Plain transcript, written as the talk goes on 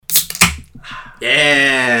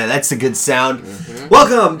Yeah, that's a good sound. Mm-hmm.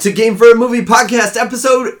 Welcome to Game for a Movie Podcast,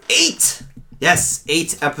 episode 8. Yes,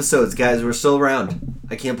 8 episodes, guys. We're still around.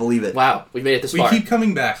 I can't believe it. Wow, we made it this far. We keep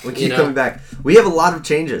coming back. We have a lot of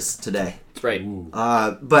changes today. That's right.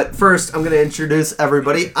 But first, I'm going to introduce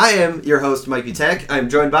everybody. I am your host, Mikey Tech. I'm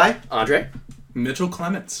joined by... Andre. Mitchell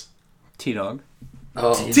Clements. T-Dog.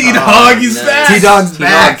 Oh, T-Dog, he's back! T-Dog's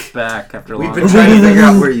back! T-Dog's back after a We've long been trying to figure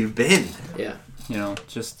out where you've been. Yeah. You know,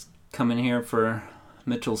 just coming here for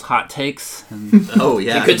Mitchell's hot takes. And Oh,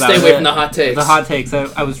 yeah. You could stay away from the hot takes. The hot takes.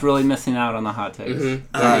 I was really missing out on the hot takes.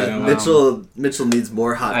 Mm-hmm. Mitchell needs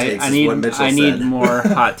more hot takes, I said. need more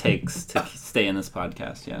hot takes to stay in this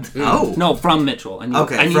podcast, yeah. Oh. No, from Mitchell. From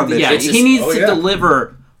Mitchell. Yeah, he needs to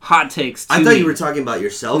deliver hot takes to I thought me. you were talking about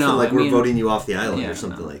yourself No, and we're mean, voting you off the island or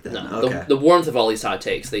something like that. No, Okay. the warmth of all these hot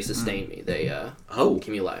takes, they sustain me. They keep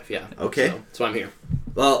me alive, yeah. Okay. So that's why I'm here.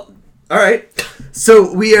 Well, all right.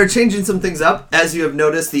 So we are changing some things up. As you have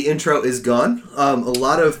noticed, the intro is gone. A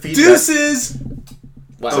lot of feedback. Deuces!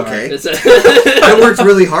 Wow. Okay. I I worked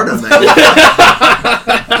really hard on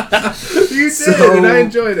that. You did, and I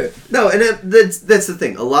enjoyed it. No, and that's the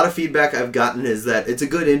thing. A lot of feedback I've gotten is that it's a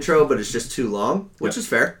good intro, but it's just too long, which is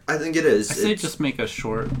fair. I think it is. I say just make a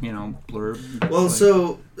short, blurb. Well,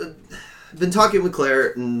 so been talking with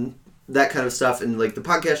Claire and that kind of stuff, and like the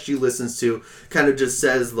podcast she listens to kind of just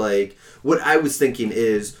says like what I was thinking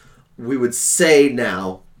is we would say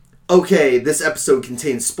now, okay, this episode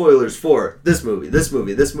contains spoilers for this movie, this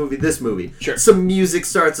movie, this movie, this movie. Sure. Some music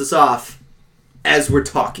starts us off as we're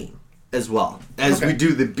talking as well as we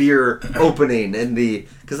do the beer opening and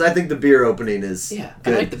because I think the beer opening is good.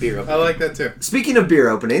 I like the beer opening. I like that too. Speaking of beer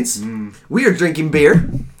openings, we are drinking beer.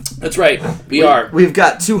 That's right. We are. We've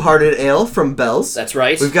got Two Hearted Ale from Bell's. That's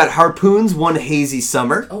right. We've got Harpoon's One Hazy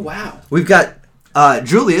Summer. Oh, wow. We've got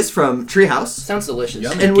Julius from Treehouse. Sounds delicious.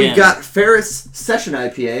 Yummy. And we've got Ferris Session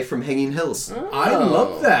IPA from Hanging Hills. Oh. I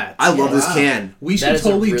love that. I love this can. We That should is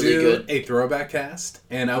totally really do good. a throwback cast,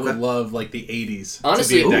 and I would love like the 80s.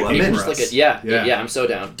 Honestly, to be a decade I'm in. for like us. yeah, I'm so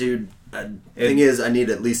down. Dude, thing is, I need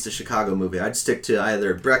at least a Chicago movie. I'd stick to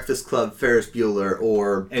either Breakfast Club, Ferris Bueller,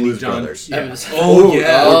 or Any Blues John- Brothers. Yeah. Oh,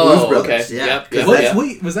 yeah. Or Blues Oh, Brothers. okay. Yeah. Yep, 'Cause yep, that's- yep.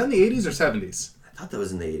 Wait, was that in the 80s or 70s? I thought that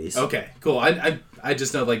was in the 80s. Okay, cool. I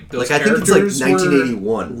just know like those Like, I think it's like characters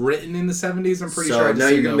 1981. were written in the 70s. I'm pretty So sure. I just now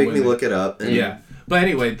you're didn't going to know make me when look it up. And Yeah. But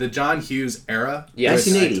anyway, the John Hughes era. Yeah. which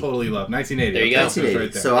 1980. I totally love. 1980. There you go. Okay, so it's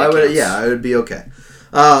right there. So That I would, counts. I would be okay.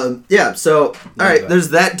 So, all right, that. there's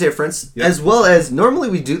that difference. Yep. As well as, normally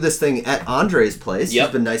we do this thing at Andre's place. Yep.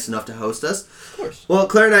 He's been nice enough to host us. Of course. Well,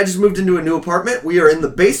 Claire and I just moved into a new apartment. We are in the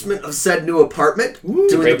basement of said new apartment doing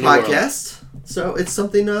the Brave new world. podcast. So it's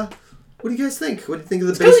something, what do you guys think? What do you think of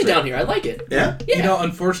the It's cozy basement? down here. I like it. Yeah? Yeah. You know,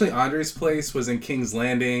 unfortunately, Andre's place was in King's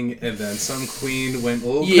Landing, and then some queen went a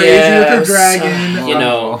little Yeah, crazy with her dragon. you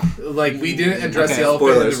know. Like, we didn't address Okay. the elephant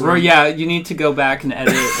in Spoilers. the Or, room. yeah, you need to go back and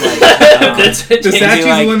edit, That's it. The statute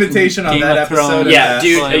like of limitation on Game that of Thrones. episode. of Yeah, that.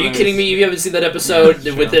 dude, are you Spoilers. kidding me? If you haven't seen that episode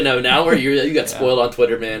within an hour, you got spoiled on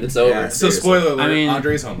Twitter, man. It's over. Yeah. So, spoiler alert, I mean-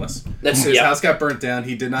 Andre's homeless. That's His yeah. house got burnt down.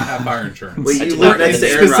 He did not have fire insurance. Wait, I you did live not next to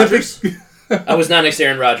know Aaron that. Rodgers? I was not next to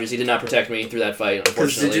Aaron Rodgers. He did not protect me through that fight, Because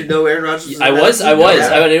unfortunately. did you know Aaron Rodgers was I in that was. episode?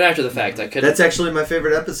 Yeah. I knew after the fact. I couldn't. That's actually my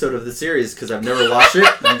favorite episode of the series because I've never watched it,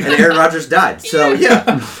 and Aaron Rodgers died. So, yeah,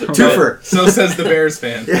 twofer. So says the Bears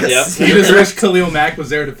fan. Yes. Yep. He just wished Khalil Mack was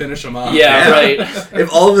there to finish him off. Yeah, Yeah. right.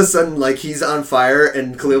 If all of a sudden, like, he's on fire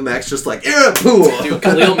and Khalil Mack's just like, yeah, poo. Dude,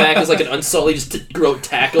 Khalil Mack is like an unsullied, just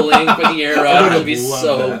tackling fucking Aaron Rodgers. Would be love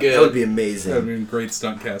so that. good. That would be That would amazing. be great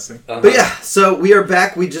stunt casting. Uh-huh. But yeah, so we are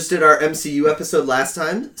back. We just did our MCU episode last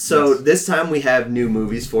time. So Yes. this time we have new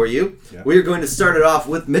movies for you. Yeah. We are going to start it off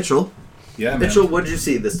with Mitchell. Yeah, man. Mitchell, what did you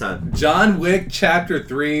see this time? John Wick Chapter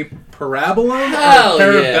 3, Parabolum? Hell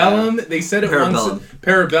or Parabellum? They said it Parabellum. once.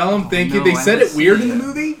 Parabellum, thank you. No, They I said haven't it weird seen in the it.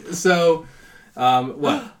 movie. So, what? I Have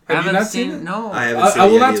you haven't not seen it? No. I haven't I seen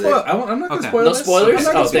will it not either. spoil. I'm not going to Okay. spoil No this. spoilers? I'm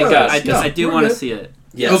not gonna Oh, thank spoil God. this. I do we're want to good. see it.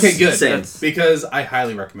 Yes, Okay, good. Same. Because I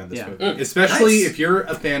highly recommend this Yeah. movie. Especially Nice. if you're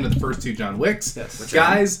a fan of the first two John Wicks. Yes.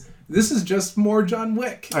 Guys, this is just more John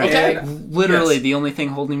Wick. All right. Okay. And- Literally, yes. the only thing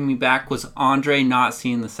holding me back was Andre not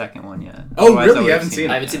seeing the second one yet. Oh, Otherwise, really? I You would've haven't seen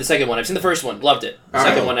I it? haven't seen the second one. I've seen the first one. Loved it. The All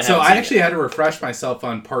second right. one I So haven't I seen actually yet. had to refresh myself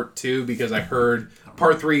on part 2 because I heard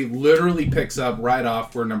part 3 literally picks up right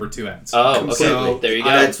off where number 2 ends. Oh, okay. Completely. There you go.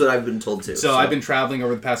 That's what I've been told too. So I've been traveling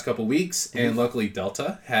over the past couple weeks, and luckily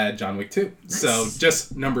Delta had John Wick 2. So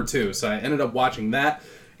just number 2. So I ended up watching that.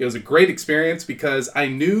 It was a great experience because I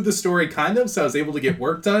knew the story kind of, so I was able to get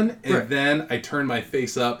work done, and Right. then I turned my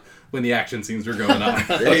face up when the action scenes were going on.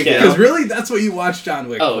 There you Because go. really, that's what you watch John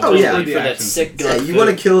Wick Oh, for. totally, yeah. for The that action sick scenes. gun. Yeah,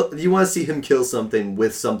 you want to see him kill something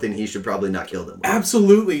with something he should probably not kill them with.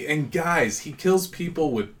 Absolutely. And guys, he kills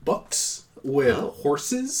people with books, with Oh.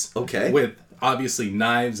 horses, Okay. with obviously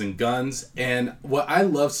knives and guns. And what I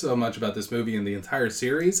love so much about this movie and the entire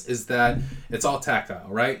series is that it's all tactile,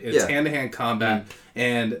 right? It's Yeah. hand-to-hand combat,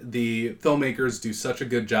 and the filmmakers do such a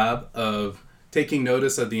good job of taking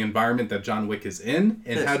notice of the environment that John Wick is in,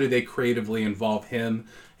 and Nice. how do they creatively involve him,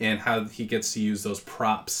 and how he gets to use those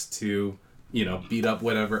props to, you know, beat up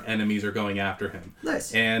whatever enemies are going after him.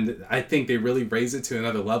 Nice. And I think they really raise it to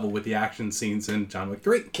another level with the action scenes in John Wick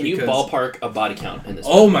 3. Can you ballpark a body count in this?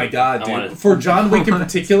 Oh movie? my god, I dude. wanna- For John Wick in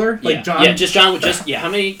particular, like yeah. John... Yeah, just John Wick. How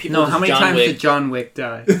many people? No, does how many John times Wick, did John Wick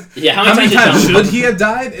die? Yeah, How many did times John should he have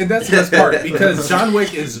died? And that's the best part, because John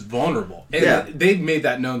Wick is vulnerable. And Yeah. they've made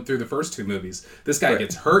that known through the first two movies. This guy Right.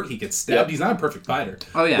 gets hurt, he gets stabbed. Yep. He's not a perfect fighter.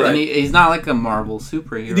 Oh yeah, Right. and he's not like a Marvel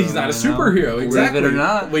superhero. He's not a you know? superhero, exactly. Believe it or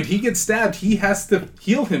not. When he gets stabbed, he has to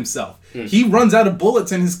heal himself. Hmm. He runs out of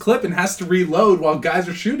bullets in his clip and has to reload while guys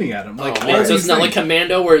are shooting at him. Like, Oh, what man. are So it's these not like things?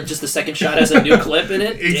 Commando where just the second shot has a new clip in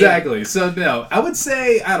it? Exactly. So no, I would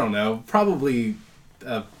say, I don't know, probably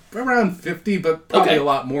around 50, but probably Okay. a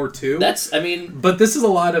lot more too. That's, I mean, But this is a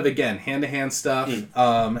lot of, again, hand-to-hand stuff.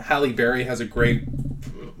 Hmm. Halle Berry has a great...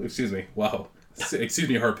 Excuse me. Wow. Excuse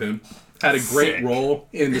me, Harpoon. Had a great Sick. role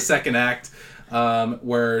in the second act,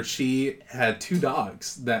 where she had two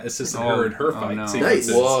dogs that assisted her in her Oh, fight no.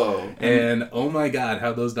 sequences. whoa. And oh my god,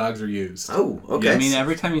 how those dogs are used. Oh, okay. I mean,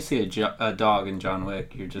 every time you see a dog in John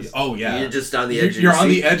Wick, you're just Oh yeah. You're just on the You're- edge of you're your on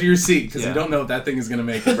seat. the edge of your seat because you Yeah. don't know if that thing is going to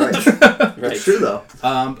make it. Right. Right. It's true, though.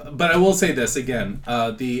 But I will say this again: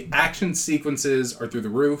 the action sequences are through the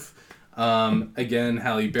roof. Again,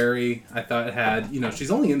 Halle Berry, I thought had,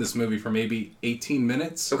 she's only in this movie for maybe 18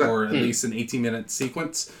 minutes, Okay. or at least an 18-minute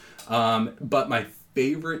sequence. But my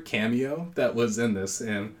favorite cameo that was in this,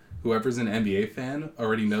 and whoever's an NBA fan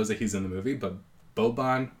already knows that he's in the movie, but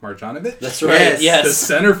Boban Marjanovic. That's right. Yes. Yes. The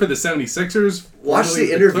center for the 76ers. Watch formerly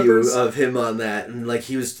the interview Clippers. of him on that, and like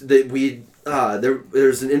he was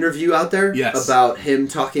there's an interview out there Yes. about him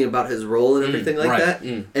talking about his role and everything like right. that,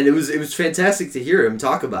 and it was fantastic to hear him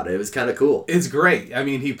talk about it. It was kind of cool. It's great. I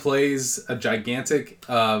mean, he plays a gigantic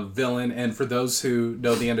villain, and for those who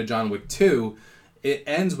know the end of John Wick 2, it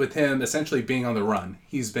ends with him essentially being on the run.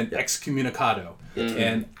 He's been excommunicado.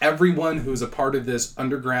 And everyone who's a part of this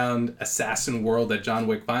underground assassin world that John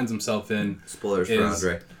Wick finds himself in... Spoilers for is-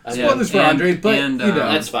 Andre. Spoilers for Andre, but,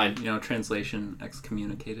 That's fine. translation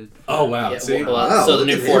excommunicated. Oh, wow. Yeah, See? well, Wow, so the look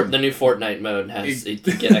new at him. the new Fortnite mode has you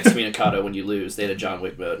get excommunicado when you lose. They had a John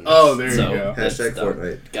Wick mode. Oh, there you So, go. that's Hashtag dumb.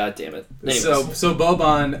 Fortnite. God damn it. Anyways. So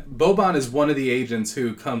Boban is one of the agents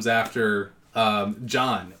who comes after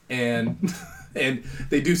John, and and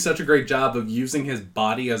they do such a great job of using his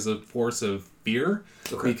body as a force of fear,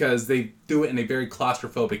 because they do it in a very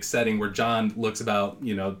claustrophobic setting where John looks about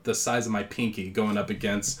the size of my pinky going up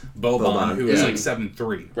against Boban, who is yeah. like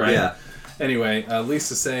 7'3", right? Yeah. Anyway, least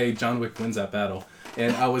to say, John Wick wins that battle.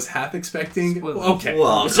 And I was half expecting... Spoiler. Okay.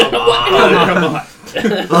 Well, come on. Oh, come on.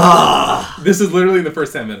 Ah. This is literally the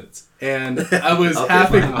first 10 minutes, and I was Okay, half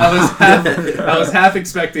fine. I was half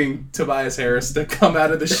expecting Tobias Harris to come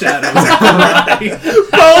out of the shadows and cry,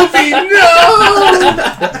 Kobe,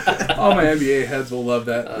 no! All my NBA heads will love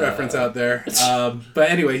that reference out there. But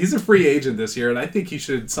anyway, he's a free agent this year, and I think he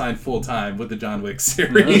should sign full time with the John Wick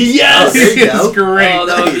series. Yes! There you go. He's great. Oh,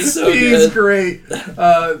 that would be so He's good. great.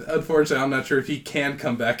 Unfortunately, I'm not sure if he can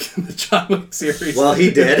come back in the John Wick series. Well,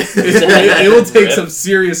 he did. it will take some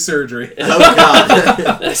serious surgery. Oh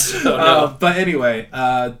God. Oh, no. But anyway,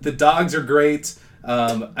 the dogs are great.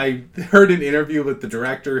 I heard an interview with the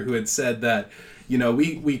director who had said that,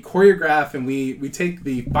 we choreograph and we take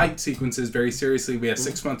the fight sequences very seriously. We have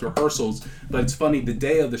 6-month rehearsals, but it's funny, the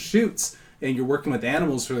day of the shoots and you're working with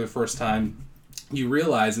animals for the first time, you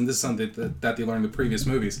realize, and this is something that they learned in the previous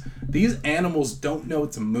movies, these animals don't know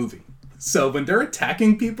it's a movie. So when they're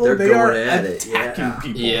attacking people, They're they are going at it,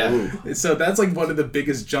 attacking yeah. people. Yeah. So that's like one of the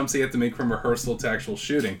biggest jumps they have to make from rehearsal to actual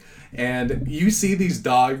shooting. And you see these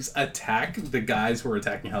dogs attack the guys who are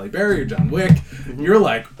attacking Halle Berry or John Wick. You're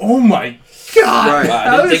like, oh my god! Right. Wow, I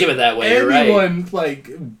how didn't is think of it that way. You're right. anyone like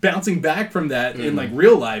bouncing back from that in like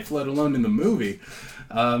real life, let alone in the movie?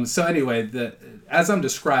 So anyway, as I'm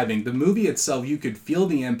describing the movie itself, you could feel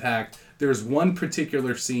the impact. There's one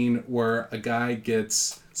particular scene where a guy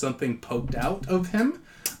gets something poked out of him.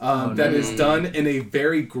 That is done in a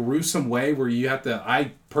very gruesome way where you have to,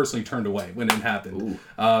 I personally turned away when it happened.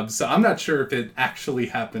 So I'm not sure if it actually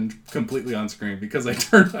happened completely on screen because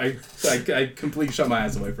I completely shut my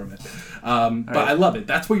eyes away from it. But I love it.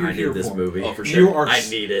 That's what you're here this for. movie. Oh, for sure. I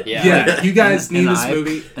need it. Yeah. You guys need this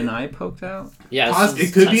movie. An eye poked out? Yeah.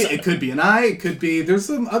 It could be an eye. It could be. There's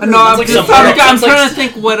some other. No, I'm, like just, some- I'm it's like- trying to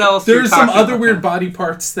think what else. There's some other about. weird body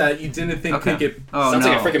parts that you didn't think could get Sounds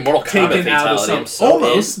like a freaking Mortal Kombat taken out of fatality. some. I'm so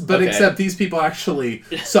Almost, in. but Okay. except these people actually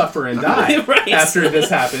suffer and die Right. after this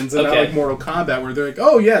happens, and not Okay. like Mortal Kombat where they're like,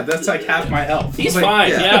 oh yeah, that's like half my health. He's Like,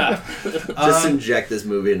 fine. yeah. Yeah. Just inject this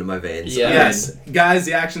movie into my veins. Yeah. Yes, guys,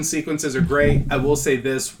 the action sequences are great. I will say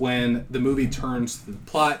this: when the movie turns to the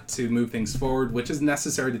plot to move things forward, which is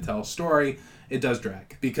necessary to tell a story, it does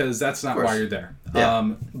drag because that's not why you're there.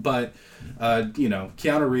 Yeah. But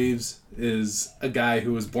Keanu Reeves is a guy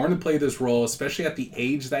who was born to play this role, especially at the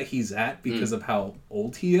age that he's at because of how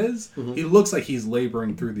old he is. He looks like he's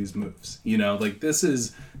laboring through these moves. This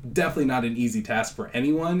is definitely not an easy task for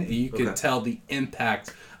anyone. You could tell the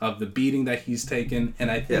impact of the beating that he's taken.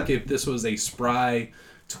 And I think if this was a spry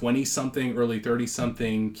 20-something, early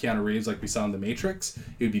 30-something Keanu Reeves like we saw in The Matrix,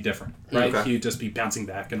 it would be different, right? Okay. He'd just be bouncing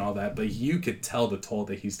back and all that. But you could tell the toll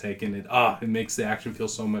that he's taken. It makes the action feel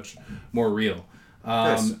so much more real.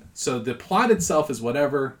 Nice. So the plot itself is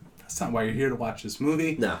whatever. That's not why you're here to watch this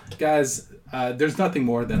movie. No. Guys, there's nothing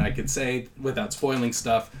more than I could say without spoiling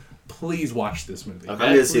stuff. Please watch this movie. Okay.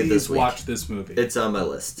 I'm gonna see it this Please week. watch this movie. It's on my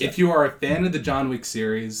list. If you are a fan of the John Wick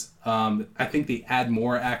series, I think they add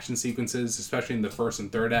more action sequences, especially in the first and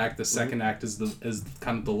third act. The second act is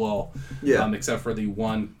kind of the lull, except for the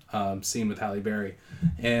one scene with Halle Berry.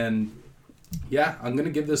 And yeah, I'm gonna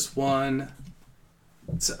give this one.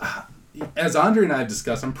 As Andre and I have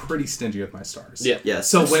discussed, I'm pretty stingy with my stars. Yeah. Yes.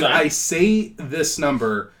 So when fine. I say this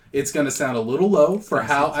number, it's going to sound a little low for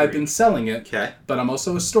how I've been selling it. Okay. But I'm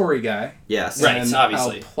also a story guy. Yes. Right. And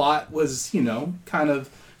obviously. how plot was, kind of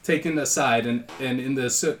taken aside. And in the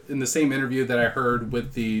same interview that I heard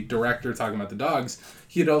with the director talking about the dogs,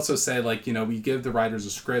 he'd also say, we give the writers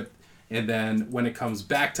a script, and then when it comes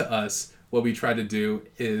back to us, what we try to do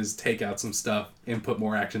is take out some stuff and put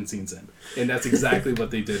more action scenes in. And that's exactly what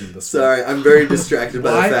they did in this one. Sorry, I'm very distracted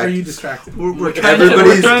by Why the fact are you distracted?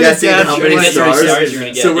 everybody's guessing how many guess how many stars you're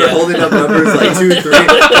gonna get, so we're yeah. holding up numbers like 2, 3, and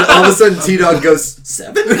all of a sudden T-Dog goes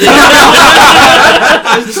 7.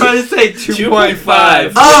 I was trying to say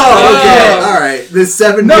 2.5. Oh, okay, all right. This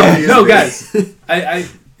 7. No, confused me. guys.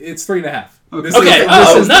 It's 3.5. This Okay. Is,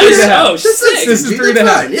 Oh, this is nice. 3.5. Oh, sick. This is That's 3.5.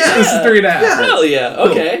 fine, yeah. This is 3.5. Yeah. Hell yeah.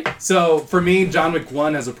 Okay. So for me, John Wick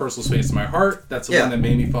 1 has a personal space in my heart. That's the Yeah. one that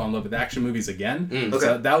made me fall in love with action movies again. Okay.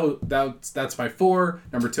 So that's my 4.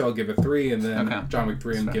 Number 2, I'll give it 3, and then Okay. John Wick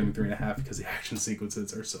 3, I'm giving 3.5 because the action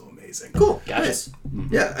sequences are so amazing. Cool. Gotcha. Nice.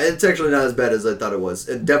 Yeah, it's actually not as bad as I thought it was.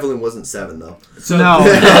 It definitely wasn't 7 though. So No.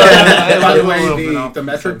 by the A little bit way, off the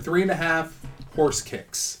metric 3.5 horse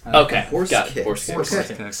kicks. Okay. Horse Got it. kicks. Horse kicks. Horse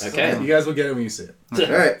kicks. Okay. You guys will get it when you see it.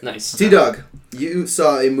 All right. Nice. T-Dog, you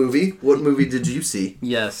saw a movie. What movie did you see?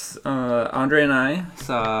 Yes, Andre and I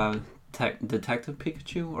saw Detective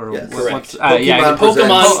Pikachu, or Yes. Correct. what's Pokemon Pokemon.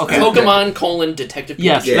 presents- okay. Pokemon colon Detective Pikachu.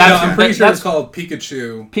 Yes, No, that's- I'm pretty sure that's- it's called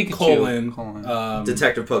Pikachu, Pikachu, colon.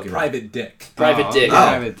 Detective Pokemon. Private Dick. Private Oh, Dick. Oh.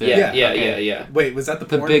 Private Dick. Yeah. Okay. Yeah. Wait, was that the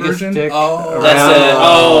The porn biggest version? dick Oh, That's around.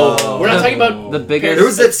 oh. We're not talking about The biggest. There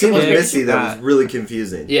was that scene with dick, Missy that was really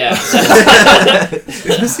confusing. Yeah.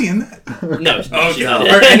 Is Missy in that? No. Oh, she's no. not.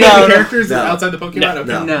 Are any No, of the no. characters No. outside the Pokemon?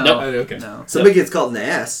 Okay. No. No, No. Oh, okay. no. Somebody gets called an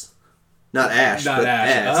ass. Not Ash, Not but Ash.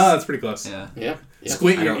 ass. Oh, that's pretty close. Yeah. Yeah. Yeah.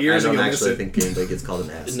 Squint I your don't, ears I and don't you'll miss actually it. think anybody gets called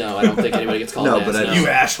an ass. No, I don't think anybody gets called No, an but ass, I no. You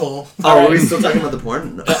asshole. Oh, are we still talking about the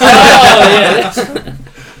porn? No. Oh, yeah.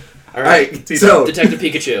 All All right. right, so Detective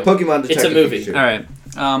Pikachu. Pokemon Detective It's a movie. Pikachu. All right.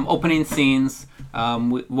 Opening scenes.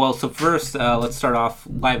 So first, let's start off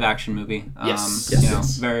live action movie. Yes.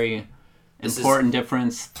 Yes. Very This important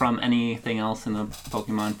difference from anything else in the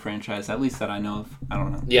Pokemon franchise, at least that I know of. I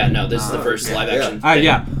don't know. Yeah, no, this is the first live action.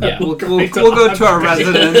 Yeah. Yeah. We'll go to our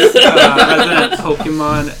resident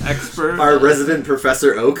Pokemon expert. Our resident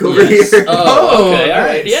Professor Oak over Yes. here. Oh, okay, all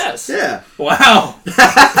right, nice. yes. Yeah. Wow.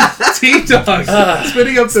 T-Dog.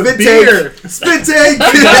 Spitting up the Spit beer. take. Spit take.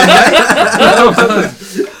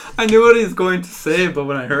 I knew what he was going to say, but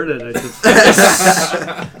when I heard it, I just.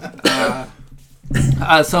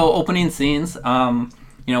 So opening scenes.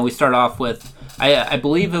 We start off with. I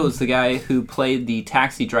believe it was the guy who played the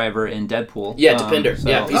taxi driver in Deadpool. Yeah, Deepinder.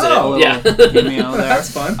 Yeah, he's in it. a little Yeah. cameo there.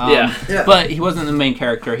 That's fun. Yeah. Yeah. But he wasn't the main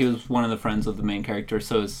character. He was one of the friends of the main character.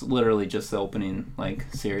 So it's literally just the opening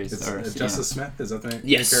series. It's Justice Smith. Is that the main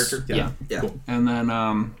Yes. character? Yeah. Yeah. Cool. And then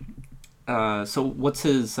so what's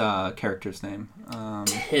his character's name?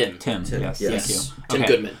 Tim. Tim. Yes. yes. Thank you. Tim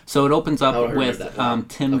Okay. Goodman. So it opens Oh, I up remember with that.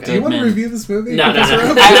 Tim Okay. Do you want to Goodman. review this movie? No.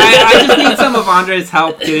 I just need some of Andre's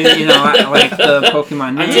help doing, like the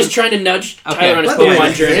Pokemon names. I'm just trying to nudge Okay. Tyler on his By the way, Pokemon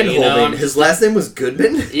the journey. hand-holding, his last name was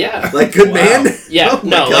Goodman? Yeah. Like, good Wow. man? Yeah, Oh my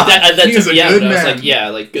no, God. like that. He's a Yeah, good but I was man. like, yeah,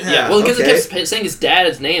 like good. Yeah, Yeah, well, because okay. it kept saying his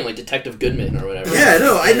dad's name, like Detective Goodman or whatever. Yeah,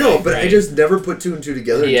 no, I know, Right, but I right. just never put two and two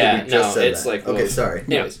together Yeah, until we just no, said it's that. like, okay, well, sorry.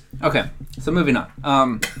 Anyways, Okay, so moving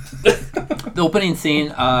on. The opening scene,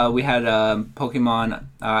 we had Pokemon.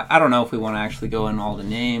 I don't know if we want to actually go in all the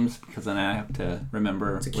names because then I have to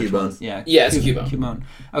remember It's a which Cubone. ones. Yeah, Yeah, it's a Cubone. Cubone.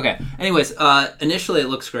 Okay. Anyways, initially it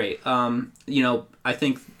looks great. I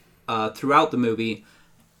think throughout the movie,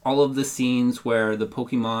 all of the scenes where the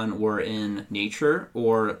Pokemon were in nature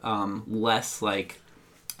or less like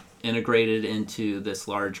integrated into this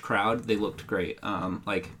large crowd, they looked great.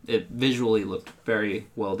 Like it visually looked very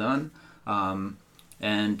well done.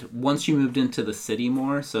 And once you moved into the city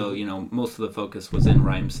more, so most of the focus was in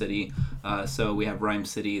Rhyme City. So we have Rhyme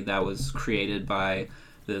City that was created by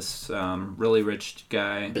this really rich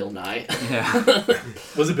guy. Bill Nye. Yeah.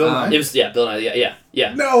 Was it Bill It Nye? was Bill Nye.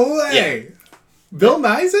 Yeah. No way! Bill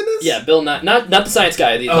Nye's in this? Yeah, Bill Nye, not the science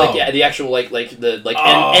guy, the the actual Nighy,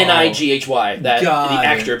 that Got the it.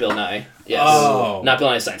 actor Bill Nye. Yes. Oh. Not Bill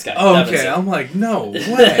Nye, the science guy. That Okay, was I'm like, no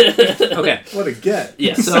way. Okay. What a get.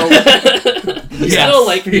 Yes. So- Still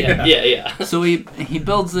like yeah. So he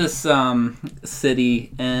builds this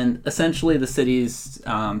city, and essentially the city's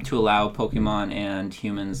to allow Pokemon and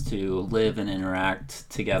humans to live and interact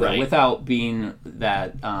together Right. without being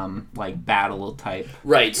that like battle type.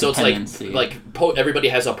 Right, so it's Dependency. everybody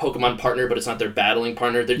has a Pokemon partner, but it's not their battling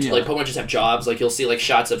partner. They're Yeah. like Pokemon just have jobs. Like you'll see like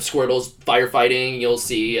shots of Squirtles firefighting. You'll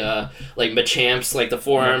see like Machamps, like the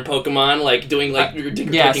forearm Pokemon, like doing like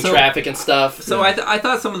taking so- traffic and stuff. So I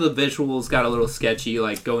thought some of the visuals got a little sketchy,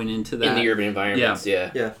 like going into that. in the urban environments,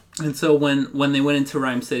 yeah. And so when they went into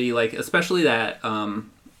Rhyme City, like especially that Machamp,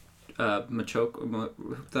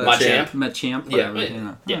 Yeah,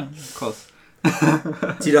 whatever, yeah. close.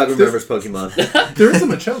 T-Dog remembers Pokemon. There is a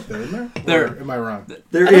Machoke, though, isn't there? There- Or am I wrong?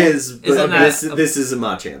 There is, but Isn't that this is a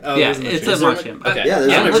Machamp. Oh, Yeah, there's it's a Machoke. Is there Machamp. Okay. Yeah,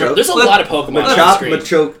 there's a Machoke. There's a Let's- lot of Pokemon on the Machop, screen.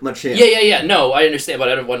 Machoke, Machamp. Yeah. No, I understand, but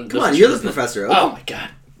I don't want. Come on, you're the professor. Oh my god!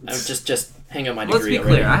 I'm just hang on my degree Let's be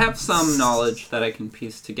already. clear. I have some knowledge that I can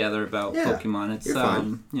piece together about Yeah, Pokemon. It's you're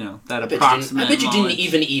fine. that I approximate. bet you didn't knowledge.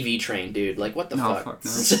 even EV train, dude. Like what the No, fuck?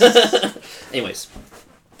 fuck no. Anyways,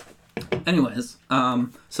 Anyways,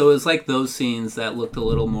 so it was like those scenes that looked a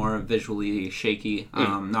little more visually shaky.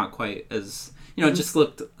 Not quite as it just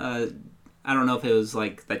looked. I don't know if it was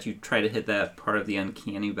like that you try to hit that part of the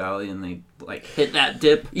uncanny valley and they like hit that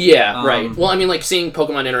dip. yeah, right. Well, I mean, like seeing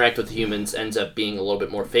Pokemon interact with humans ends up being a little bit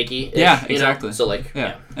more fakey. Yeah, exactly. So like,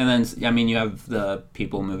 Yeah. And then you have the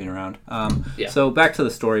people moving around. Yeah. So back to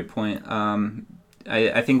the story point.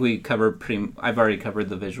 I think we covered I've already covered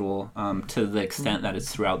the visual to the extent that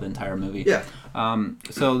it's throughout the entire movie. Yeah.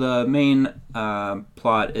 So the main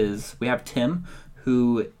plot is we have Tim,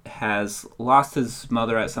 who has lost his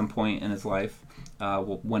mother at some point in his life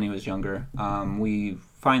when he was younger. We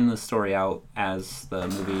find the story out as the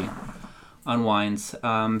movie unwinds.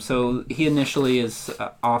 So he initially is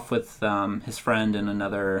off with his friend in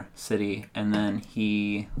another city, and then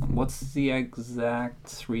what's the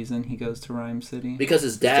exact reason he goes to Rhyme City? because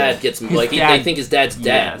his dad gets His like dad- they think his dad's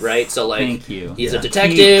dead, Yes. right? So like, Thank you. he's Yeah. a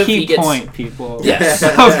detective. Key he gets point, people. Yes.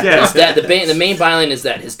 Okay. His dad, the main byline is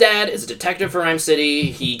that his dad is a detective for Rhyme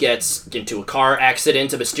City. He gets into a car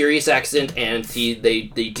accident, a mysterious accident, and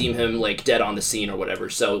they deem him like dead on the scene or whatever.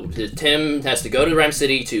 So Tim has to go to Rhyme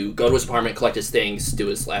City to go to his apartment, collect his things, do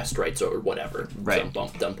his last rites or whatever. Right. Some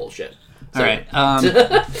dumb bullshit. All right.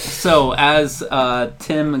 So as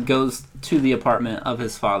Tim goes to the apartment of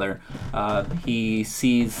his father, he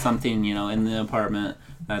sees something, in the apartment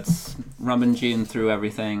that's rummaging through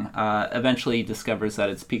everything. Eventually, he discovers that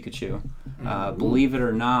it's Pikachu. Believe it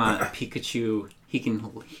or not, Pikachu. He can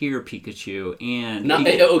hear Pikachu and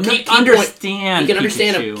key understand. He can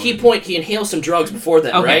understand Pikachu. him. Key point: he inhales some drugs before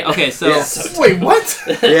then, Okay. right? Okay. So. Yeah. Wait, what?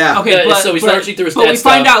 Yeah. Okay, Yeah, so he's searching through his but we dad's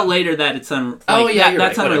find stuff. out later that it's Oh, yeah, you're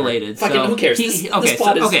that's right, whatever. unrelated. Fucking so who cares? This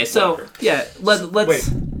plot is so whatever. yeah, let's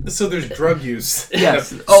Wait, so there's drug use. yes.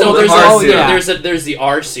 So yeah. there's the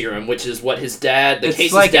R serum, which is what his dad, the It's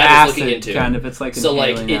case like his dad acid, was looking into. kind of. It's like So like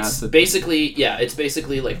inhaling it's acid.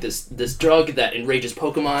 basically like this drug that enrages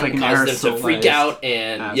Pokemon, It's like an causes them to freak aerosolized out,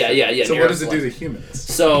 and acid. yeah. So an what does it aerosol. do to humans?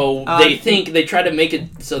 So they try to make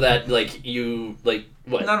it so that like you like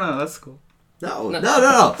what? No, that's cool. No.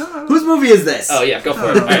 Whose movie is this? Oh yeah, go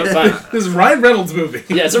for it. All right, fine. This is Ryan Reynolds' movie.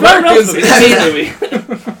 Yeah, it's a Ryan Reynolds movie. It's a Yeah.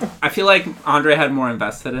 movie. I feel like Andre had more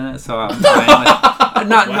invested in it, so I'm fine.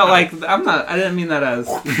 I didn't mean that as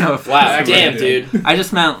Wow, damn, dude. I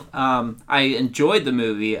just meant I enjoyed the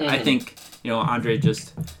movie. I think Andre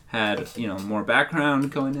just had more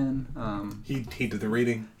background going in. He did the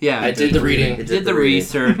reading. Yeah, I did the reading. He did the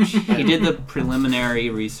research. He did the preliminary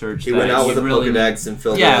research. He went out with a Pokedex and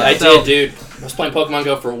filled Yeah, it I out. did, dude. I was playing Pokemon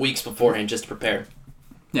Go for weeks beforehand just to prepare.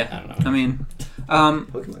 Yeah, I don't know. I mean,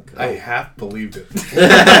 Pokemon Go. I half believed it.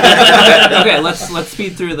 okay, let's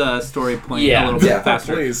speed through the story point a little bit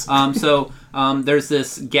faster. Please. So there's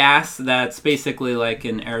this gas that's basically like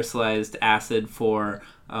an aerosolized acid for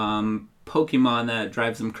Pokemon that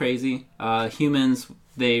drives them crazy. Humans,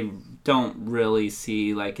 they don't really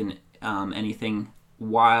see like anything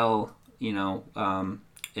while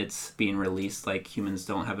it's being released. Like humans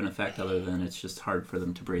don't have an effect other than it's just hard for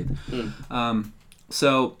them to breathe.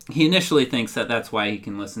 So he initially thinks that that's why he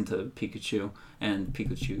can listen to Pikachu, and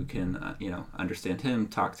Pikachu can, understand him,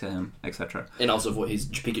 talk to him, etc. And also,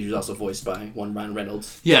 Pikachu's also voiced by one Ryan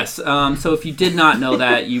Reynolds. Yes. So if you did not know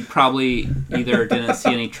that, you probably either didn't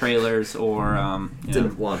see any trailers or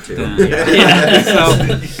Didn't want to.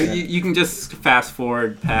 So you can just fast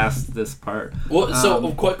forward past this part. Well,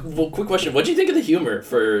 quick question: what do you think of the humor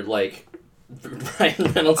for like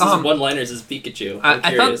Ryan Reynolds' one-liners as Pikachu? I'm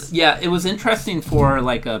curious. I thought, it was interesting for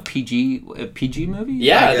like a PG movie.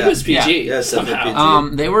 Yeah, I think it was PG. Yeah, somehow.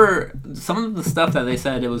 PG. They were some of the stuff that they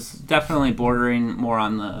said. It was definitely bordering more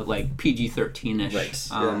on the like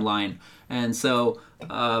PG-13ish line, and so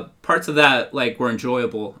parts of that like were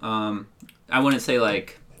enjoyable. I wouldn't say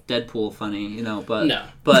like Deadpool funny, but No.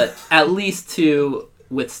 but at least to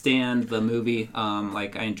withstand the movie,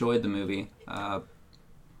 like I enjoyed the movie.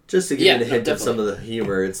 Just to give you a hint of definitely. some of the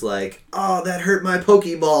humor, it's like, oh, that hurt my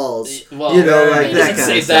Pokeballs. Well, like he that doesn't kind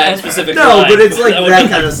say of that stuff. specific No, line. but it's like That would that be-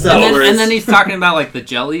 kind of stuff. And where then it's- he's talking about like the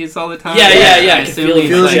jellies all the time. Yeah. I I can assume feel he's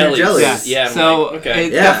feels your like- jellies. Yeah. So I'm like, okay.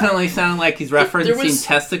 it Yeah. definitely sounded like he's referencing There was-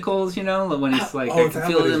 testicles, when he's like, Oh, I is can that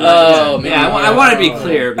feel what it it in is? my Oh, yeah, maybe. I want to be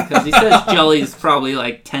clear because he says jellies probably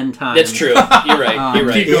like 10 times. That's true. You're right. You're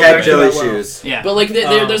right. Keep he going had back to jelly that well. shoes. Yeah. But like,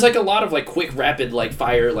 there's like a lot of like quick, rapid, like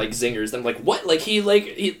fire, like zingers. I'm like, what? Like he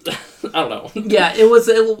I don't know. Yeah, it was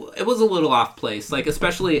a little off place. Like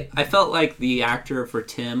especially, I felt like the actor for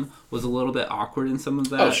Tim was a little bit awkward in some of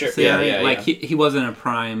that. Oh, sure. scenario. Yeah, like he wasn't a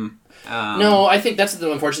prime. No, I think that's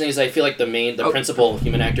the unfortunate thing is I feel like the principal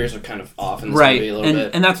human actors are kind of off in this right, movie a little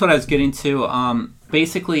bit. and that's what I was getting to.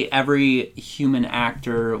 Basically, every human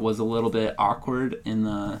actor was a little bit awkward in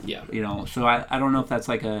the. Yeah. So I don't know if that's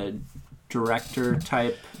like a director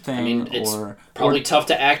type thing I mean, it's or probably tough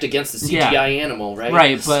to act against the CGI animal, right?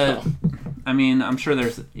 Right, but So- I mean, I'm sure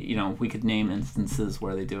there's we could name instances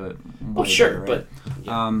where they do it. well, way sure, better, but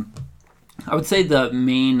right? I would say the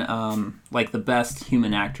main, like the best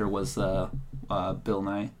human actor was Bill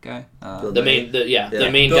Nye guy. the main Yeah.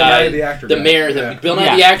 main Bill guy, Nye, the actor the guy. mayor, Yeah. Bill Nye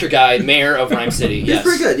Yeah. the actor guy, mayor of Rhyme City. He's Yes,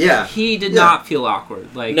 pretty good, yeah. He did Yeah. not feel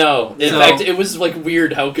awkward. Like No, in So- fact, it was like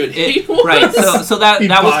weird how good he was. right. So that He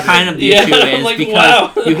was bought kind it. of the Yeah, issue I'm is like, because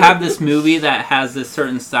wow. you have this movie that has this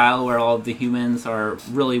certain style where all of the humans are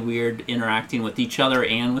really weird interacting with each other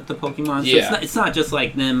and with the Pokemon. So Yeah. it's not just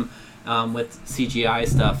like them with CGI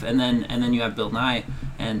stuff, and then you have Bill Nye,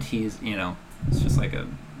 and he's it's just like a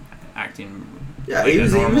acting. Yeah, like he a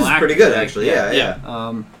was normal actor, pretty good, like, actually.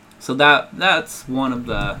 Yeah. So that's one of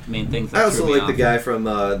the main things. That I also threw me like the off. guy from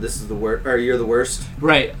This Is the Worst, or You're the Worst.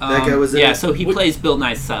 Right. That guy was in yeah. it. So he What- plays Bill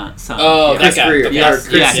Nye's son. Oh, Yeah. that guy. Greer. Okay. Yes,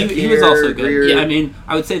 Chris yeah, he was also good. Greer. Yeah, I mean,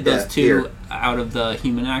 I would say those Yeah, two Greer. out of the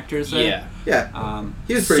human actors. There. Yeah. Yeah,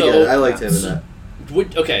 he was pretty So- good. I liked him in that.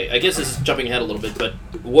 Okay, I guess this is jumping ahead a little bit, but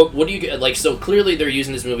what do you get? Like, so clearly they're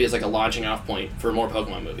using this movie as like a launching off point for more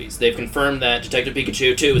Pokemon movies. They've confirmed that Detective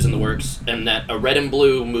Pikachu 2 is in the works, and that a Red and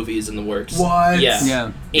Blue movie is in the works. What? Yeah.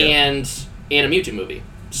 Yeah. And a Mewtwo movie.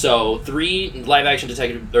 So 3 live action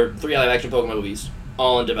Pokemon movies,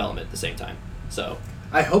 all in development at the same time. So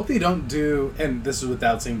I hope they don't do, and this is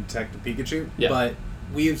without seeing Detective Pikachu, Yeah. but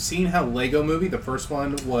we have seen how Lego Movie, the first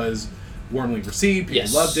one, was warmly received, people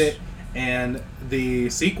Yes. loved it, and the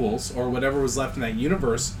sequels, or whatever was left in that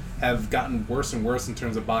universe, have gotten worse and worse in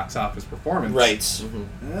terms of box office performance. right.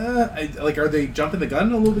 Are they jumping the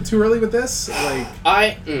gun a little bit too early with this? Like,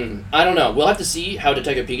 I don't know. We'll have to see how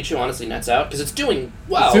Detective Pikachu honestly nets out because it's doing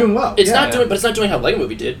well. It's doing well, It's yeah. not doing, but it's not doing how Lego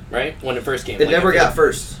Movie did, right? When it first came. It Like, never I feel got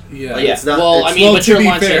first. yeah. Like, yeah. It's not- well, it's- I mean, well, but to you're be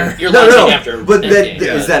launching. fair. You're No, launching no, after. but Endgame.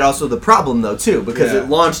 is that also the problem though too? Because Yeah. it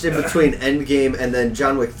launched in between Endgame and then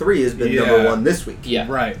John Wick 3 has been Yeah. number 1 this week. Yeah.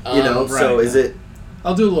 Right. You know, so right. is it?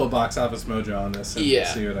 I'll do a little box office mojo on this and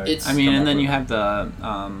Yeah. see what I It's- I mean, come and up then with. you have the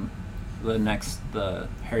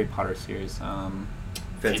Harry Potter series.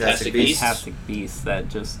 Fantastic Beasts. Fantastic Beasts that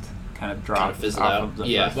just kind of dropped fizzled off out. of the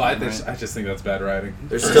Yeah. first Well, one, right? I just think that's bad writing.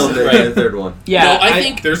 There's still the third one. Yeah, No, I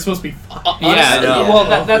think They're supposed to be. honestly, Yeah, know.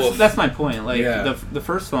 well, that's Oof. that's my point. Like Yeah. the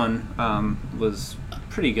first one was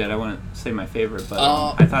pretty good. I wouldn't say my favorite, but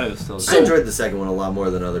I thought it was still. I enjoyed the second one a lot more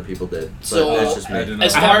than other people did. But So, that's just I me. did not-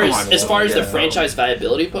 As I far haven't as watched as far as the Yeah. franchise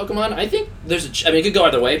viability of Pokemon, I think there's I mean, it could go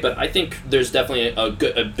either way, but I think there's definitely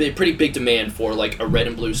pretty big demand for like a red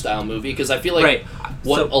and blue style movie because I feel like Right.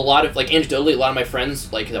 what So- a lot of like anecdotally, a lot of my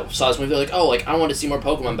friends like that saw this movie, they're like, oh, like I want to see more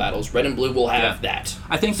Pokemon battles. Red and blue will have that.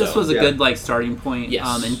 I think this So, was a yeah. good like starting point.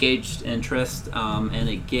 Yes. Engaged interest, and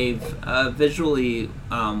it gave a visually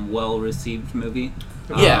well received movie.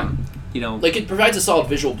 Yeah. You know, Like it provides a solid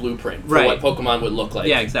visual blueprint for Right. what Pokemon would look like.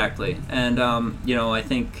 yeah, exactly. And you know, I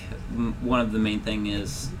think one of the main thing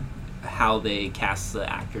is how they cast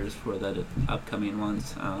the actors for the upcoming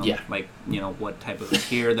ones. Yeah. Like, you know, what type of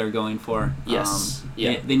gear they're going for. Yes.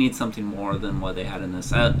 Yeah. They need something more than what they had in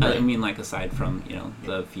this. I Right. mean, like, aside from, you know,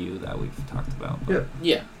 the few that we've talked about. But,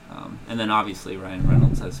 Yeah. Yeah. and then obviously Ryan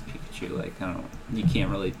Reynolds as Pikachu. Like, I don't know. You can't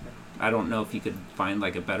really... I don't know if you could find,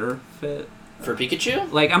 like, a better fit. For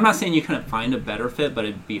Pikachu? Like, I'm not saying you couldn't find a better fit, but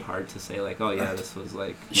it'd be hard to say, like, oh, yeah, this was,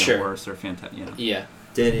 like, you know, Sure. worse or fantastic, you know. Yeah.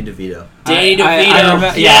 Danny DeVito. Danny DeVito. I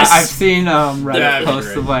remember, yes. Yeah, I've seen Reddit That's posts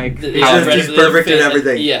great. of, like, The- how He's Red- just perfect in Red-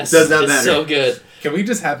 everything. Yes. Does not it's matter. so good. Can we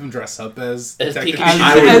just have him dress up as As Detective Pikachu. Pikachu?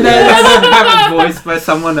 I would and then have it voiced by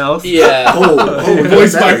someone else. Yeah. Oh,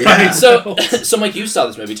 Voiced by better, yeah. Ryan. So Mike, you saw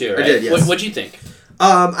this movie too, right? did, yes. What'd you think?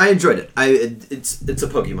 I enjoyed it. It's a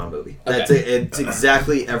Pokemon movie. Okay. It's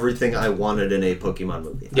exactly everything I wanted in a Pokemon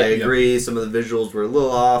movie. Yeah. I agree. Some of the visuals were a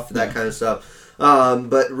little off, that kind of stuff.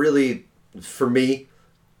 But really, for me,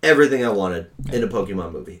 everything I wanted in a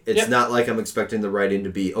Pokemon movie. It's Yep. not like I'm expecting the writing to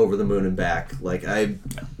be over the moon and back. Like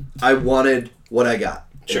I wanted what I got.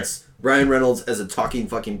 Sure. It's Ryan Reynolds as a talking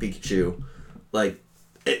fucking Pikachu. Like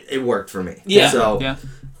it worked for me. Yeah. So Yeah.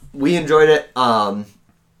 we enjoyed it. Am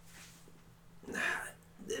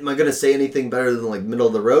I gonna say anything better than like middle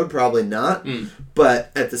of the road? Probably not.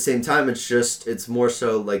 But at the same time, it's more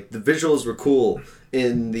so like the visuals were cool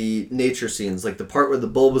in the nature scenes, like the part where the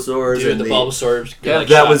Bulbasaurs Dude, and the Bulbasaur. Yeah, like,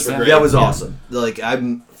 that shots was were great. that was awesome. Like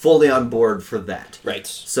I'm fully on board for that. Right.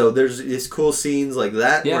 So there's these cool scenes like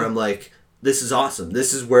that Yeah. where I'm like, this is awesome.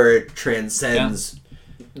 This is where it transcends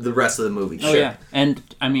the rest of the movie. Oh, yeah. And,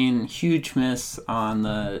 I mean, huge miss on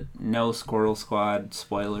the No Squirrel Squad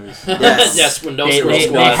spoilers. Yes. Yes. When no They, Squirrel they,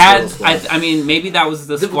 Squad. they had, Squirrel Squad. I mean, maybe that was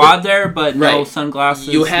the squad there, but no Right. sunglasses.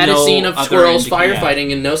 You had no a scene of other squirrels yeah.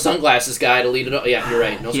 firefighting and no sunglasses guy to lead it up. Yeah, you're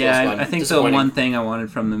right. No Squirrel Yeah, Squad. I think the Disappointing. one thing I wanted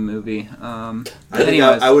from the movie. I think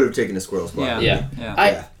anyways. I would have taken a Squirrel Squad. Yeah. Yeah.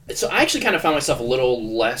 Yeah. So I actually kind of found myself a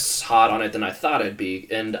little less hot on it than I thought I'd be,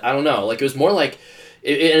 and I don't know. Like it was more like,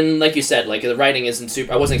 and like you said, like the writing isn't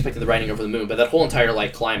super. I wasn't expecting the writing over the moon, but that whole entire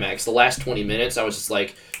like climax, the last 20 minutes, I was just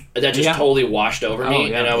like, that just Yeah. totally washed over me, Oh,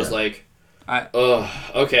 yeah, and I was yeah. like, I- oh,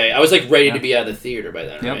 okay. I was like ready Yeah. to be out of the theater by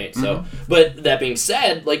then, Yep. right? So, but that being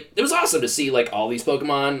said, like it was awesome to see like all these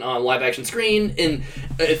Pokemon on live action screen, and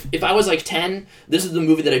if I was like 10, this is the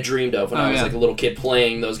movie that I dreamed of when Oh, I was yeah. like a little kid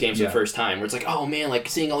playing those games for Yeah. the first time. Where it's like, oh man, like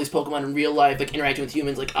seeing all these Pokemon in real life, like interacting with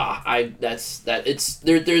humans, like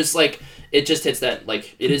there's like it just hits that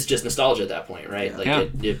like it is just nostalgia at that point, right? Like Yeah.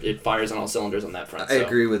 it fires on all cylinders on that front. I so.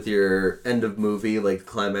 agree with your end of movie, like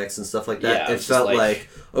climax and stuff like that. Yeah, it it's just felt like,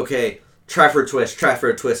 okay, try for a twist, try for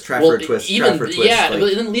a twist, try for a twist, try even for a twist. yeah, like,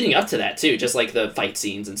 but then leading up to that too, just like the fight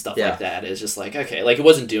scenes and stuff Yeah. like that is just like okay, like it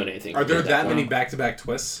wasn't doing anything. Are for me there at that point. many back-to-back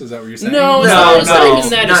twists? Is that what you're saying? No, No, it's not no, even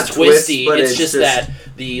that not it's twisty. twist, but it's it's just just- that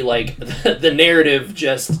the like the narrative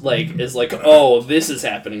just like is like oh this is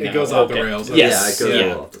happening. It now. goes off the Okay. rails. Yes. yeah, it goes a yeah.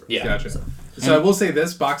 little off the rails. Yeah. Gotcha. So I will say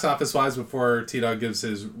this, box office wise, before T-Dog gives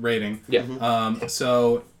his rating. Yeah.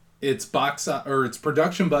 So its its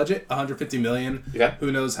production budget, $150 million. Okay.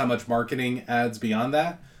 Who knows how much marketing adds beyond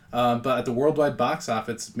that? But at the worldwide box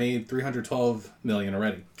office, it's made $312 million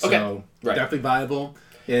already. So Okay. Right. definitely viable.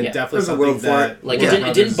 And Yeah. definitely There's a something world for that it. Like Warner it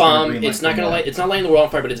Brothers didn't is gonna bomb. greenlight It's not for gonna more. it's not lighting the world on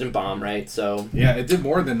fire, but it didn't bomb, right? So Yeah, it did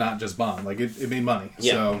more than not just bomb. Like it made money.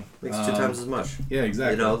 Yeah. So Makes 2 times as much. Yeah,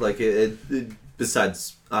 exactly. You know, like it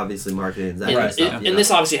besides obviously marketing and that and, kind of Right. stuff. and you know. this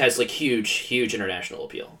obviously has like huge international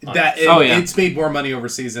appeal. That Oh, yeah. it's made more money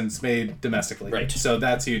overseas than it's made domestically. Right. So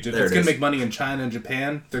that's huge. If There it's it going is. to make money in China and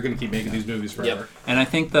Japan, they're going to keep making these movies forever. And I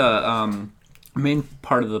think the main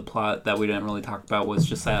part of the plot that we didn't really talk about was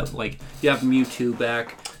just that, like, you have Mewtwo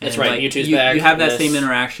back. That's and, right, like, Mewtwo's you, back You have that in same this.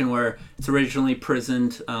 interaction where it's originally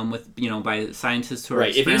prisoned with by scientists who are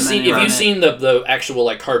Right. If you've experimenting seen the actual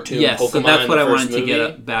like cartoon yes, Pokemon, so that's what I wanted movie, to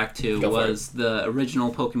get back to Go for was the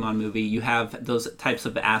original Pokemon movie. You have those types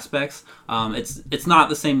of aspects. It's not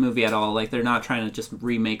the same movie at all. Like they're not trying to just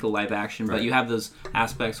remake a live action, but you have those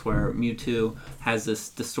aspects where Mewtwo has this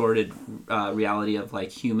distorted reality of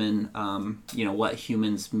like human, what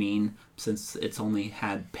humans mean since it's only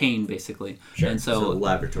had pain basically. Sure. And So a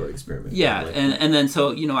laboratory experiment. yeah, Like, and then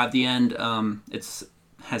so at the end,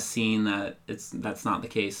 has seen that that's not the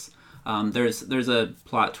case. There's a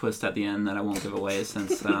plot twist at the end that I won't give away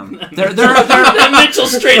since they're Mitchell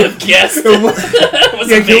straight up guessed. Was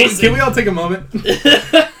Yeah, amazing. can we all take a moment?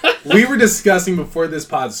 We were discussing before this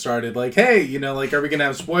pod started, like, hey, are we going to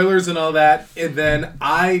have spoilers and all that? And then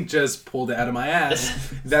I just pulled it out of my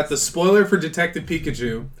ass that the spoiler for Detective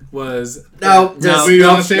Pikachu was... No, We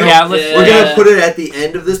don't say it? yeah, we're gonna put it at the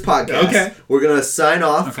end of this podcast. Okay. We're gonna sign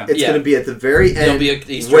off. Okay. It's Yeah. gonna be at the very There'll end be a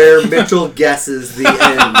Easter where Mitchell guesses the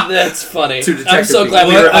end. That's funny. To I'm Detective so glad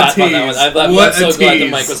we Pikachu. were What a hot on that one. tease. I'm What so a glad the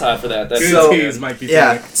tease. mic was hot for that. That's Good So- tease, Mike B.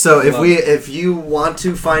 Yeah. Tech. So Love if you want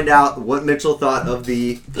to find out what Mitchell thought of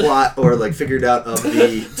the plot or like figured out of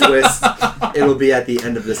the twist, it'll be at the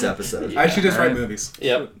end of this episode. I should just write Alright. movies.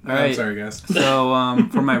 Yep. I'm Alright. sorry, guys. So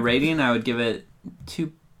for my rating, I would give it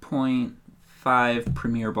 2.5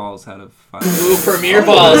 Premier Balls out of 5. Ooh, Premier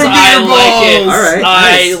Balls. I Premier like it. Balls. All right,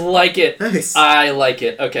 I nice. like it. Nice. I like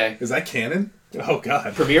it. Okay. Is that canon? Oh,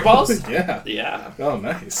 God. Premier Balls? Yeah. Yeah. Oh,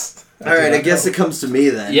 nice. All right, I guess it comes to me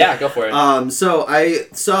then. Yeah, go for it. So I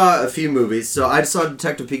saw a few movies. So I saw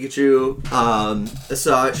Detective Pikachu. I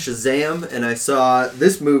saw Shazam, and I saw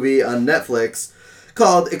this movie on Netflix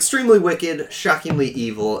called Extremely Wicked, Shockingly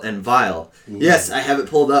Evil, and Vile. Yes, I have it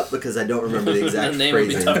pulled up because I don't remember the That exact name would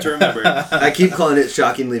be phrasing. tough to remember. I keep calling it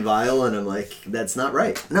Shockingly Vile, and I'm like, that's not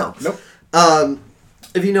right. No. Nope.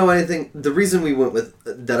 If you know anything, the reason I went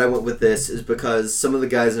with this is because some of the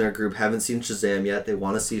guys in our group haven't seen Shazam yet. They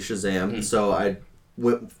want to see Shazam, so I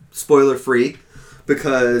went spoiler free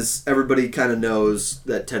because everybody kind of knows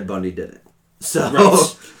that Ted Bundy did it. So,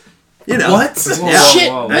 Right. What? Whoa, Yeah.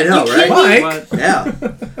 Shit. whoa, whoa. I know, You right? kidding me? Mike. Yeah.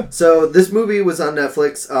 So this movie was on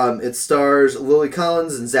Netflix. It stars Lily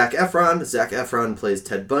Collins and Zac Efron. Zac Efron plays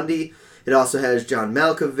Ted Bundy. It also has John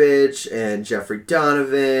Malkovich and Jeffrey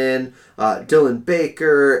Donovan, Dylan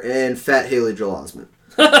Baker, and Fat Haley Joel Osment.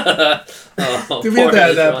 Oh, Did we poor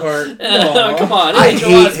have that Haley part? Joel. Aw. Come on. I Haley Joel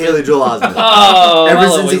hate Osment. Haley Joel Osment. Oh, Ever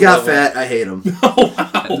I'll since he always got love him. fat, I hate him. Oh,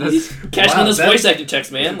 wow. Cash Wow, in those that- voice acting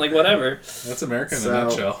checks, man. Like, whatever. That's America in So, a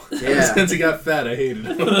nutshell. yeah. Since he got fat, I hated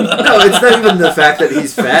him. No, it's not even the fact that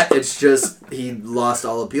he's fat. It's just he lost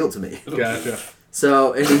all appeal to me. Gotcha.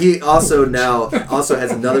 So, and he also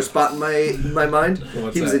has another spot in my mind.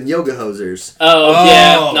 What's He was that? in Yoga Hosers. Oh,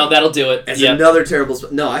 yeah. No, that'll do it. It's Yep. another terrible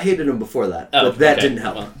spot. No, I hated him before that, Oh, but that okay. didn't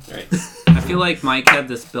help. Well, right. I feel like Mike had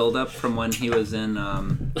this build up from when he was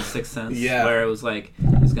in Sixth Sense, Yeah. where it was like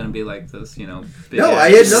he's gonna be like this, big No, I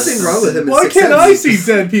ass- had nothing wrong with him. in Why Sixth can't Sense. I see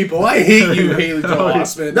dead people? I hate you, Haley Joel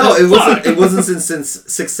Osment. No, it wasn't. It wasn't since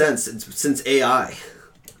Sixth Sense. It's since AI.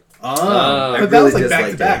 Oh, I but that was like really back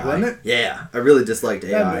to disliked back, AI. wasn't it? Yeah, I really disliked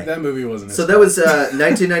AI. That movie wasn't. So that was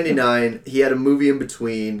 1999. He had a movie in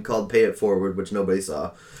between called Pay It Forward, which nobody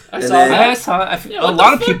saw. I And saw then- that. I saw. Yeah, A what lot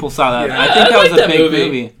the of fuck? people saw that. Yeah. I think I that was like a that big movie.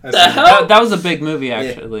 movie. I The saw hell? That was a big movie,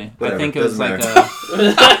 actually. I whatever, think it was doesn't like matter.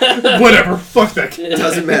 a. Whatever. Fuck that. It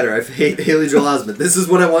doesn't matter. I hate Haley Joel Osment. This is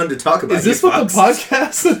what I wanted to talk about. Is this you what the fucks.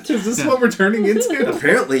 podcast? Is this what we're turning into?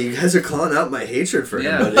 Apparently, you guys are calling out my hatred for him,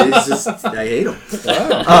 Yeah. but it's just I hate him.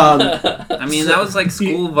 Wow. I mean, that was like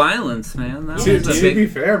school violence, man. That To was a be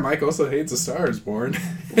big. fair, Mike also hates A Star Is Born.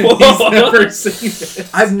 Whoa. He's never seen it.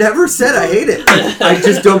 I've never said I hate it. I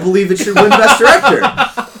just don't believe it should win Best Director.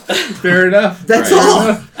 Fair enough. That's Fair all.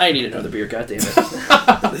 enough. I need another beer, goddammit.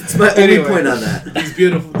 That's my Anyway. only point on that.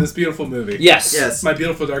 This beautiful movie. Yes. Yes. My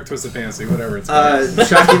beautiful dark twisted fantasy, whatever it's called.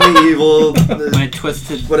 Shockingly evil. My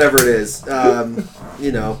twisted. Whatever it is.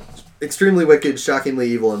 Extremely wicked, shockingly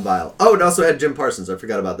evil, and vile. Oh, it also had Jim Parsons. I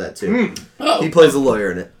forgot about that too. Oh. He plays a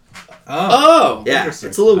lawyer in it. Oh. Yeah, Interesting.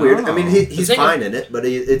 it's a little weird. I mean, he's Bazinga. fine in it, but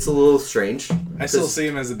it's a little strange. I still see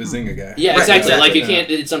him as a Bazinga guy. Yeah, Right, exactly. Like, you exactly. can't...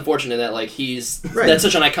 It's unfortunate that, like, he's... Right. That's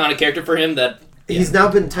such an iconic character for him that... He's now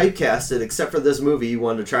been typecasted, except for this movie. He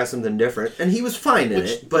wanted to try something different, and he was fine in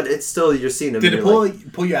it. But it's still you're seeing him. Did and it you're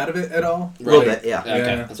like, pull you out of it at all? a little Right. bit? Yeah. Okay,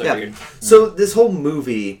 Yeah. that's what I figured. So this whole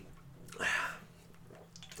movie,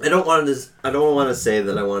 I don't want to say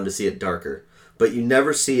that I wanted to see it darker, but you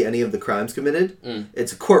never see any of the crimes committed.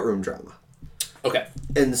 It's a courtroom drama. Okay.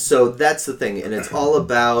 And so that's the thing, and it's all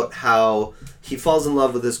about how he falls in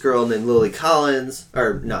love with this girl named Lily Collins,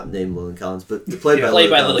 or not named Lily Collins, but played by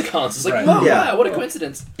Lily Collins. It's like, Right. whoa, Yeah. wow, what a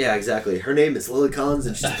coincidence. Yeah, exactly. Her name is Lily Collins,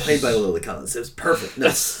 and she's played by Lily Collins. It was perfect.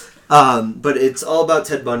 No. But it's all about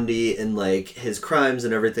Ted Bundy and like his crimes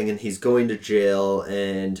and everything, and he's going to jail,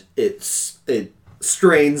 and it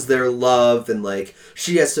strains their love, and like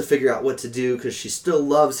she has to figure out what to do because she still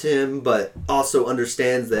loves him, but also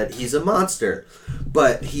understands that he's a monster.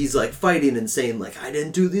 But he's like fighting and saying like, I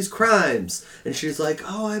didn't do these crimes, and she's like,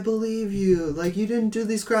 oh, I believe you, like you didn't do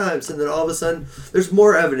these crimes, and then all of a sudden there's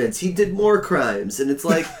more evidence, he did more crimes, and it's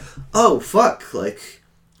like, oh fuck, like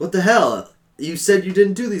what the hell, you said you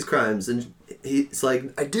didn't do these crimes, and he's like,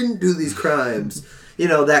 I didn't do these crimes. You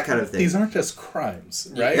know, that kind of thing. These aren't just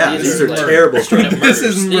crimes, right? Yeah, these are like terrible straight up This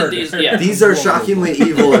murders. is murder. These are shockingly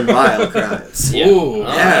evil and vile crimes. Yeah. Ooh.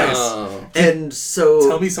 Yes. Oh. And so...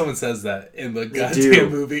 Tell me someone says that in the They goddamn do.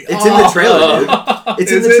 movie. It's in the trailer, dude.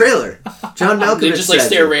 It's in Is the it? trailer. John Malkovich They just like says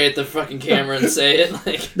stare it. right at the fucking camera and say it.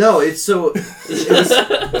 Like, No, it's so...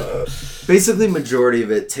 basically, majority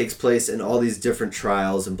of it takes place in all these different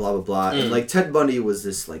trials and blah, blah, blah. And, like, Ted Bundy was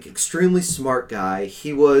this, like, extremely smart guy.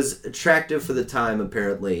 He was attractive for the time,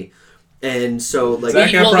 apparently. And so, like...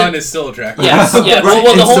 Zac Well, Efron the- is still attractive. yes, yeah. Right,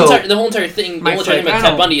 Well, and so- the whole entire thing, the Mike's whole entire thing like, about I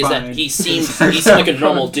Ted Bundy is don't that he seemed like a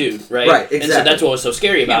normal dude, right? Right, And so exactly. that's what was so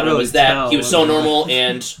scary about Can't him really was that tell he was so what- normal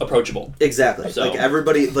and approachable. Exactly. So- Like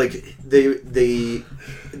everybody, like they,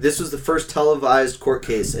 this was the first televised court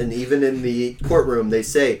case, and even in the courtroom, they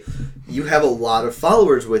say you have a lot of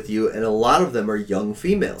followers with you, and a lot of them are young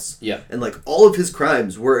females. Yeah. And like all of his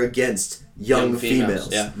crimes were against young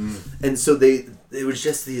females. Yeah. And so it was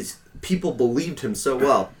just these people believed him so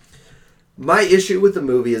well. My issue with the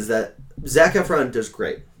movie is that Zac Efron does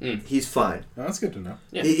great. He's fine. Oh, that's good to know.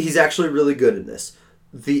 Yeah. He's actually really good in this.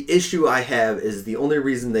 The issue I have is the only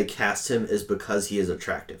reason they cast him is because he is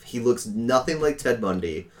attractive. He looks nothing like Ted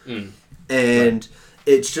Bundy. And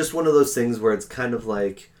it's just one of those things where it's kind of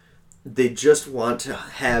like they just want to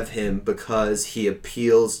have him because he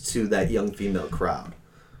appeals to that young female crowd.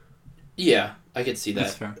 Yeah, I could see that.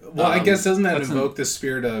 That's fair. Well, I guess doesn't that that's invoke the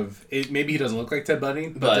spirit of it? Maybe he doesn't look like Ted Bundy,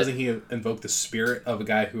 but But- doesn't he invoke the spirit of a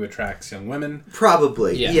guy who attracts young women?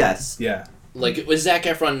 Probably, Yeah. yes. Yeah. Like, was Zac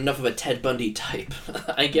Efron enough of a Ted Bundy type?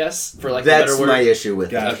 I guess, for like That's a better word. my issue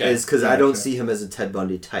with Gotcha. it, is because I don't Gotcha. see him as a Ted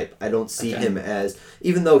Bundy type. I don't see Okay. him as,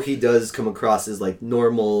 even though he does come across as like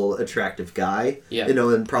normal, attractive guy, Yeah. you know,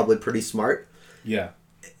 and probably pretty smart, Yeah.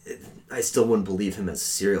 I still wouldn't believe him as a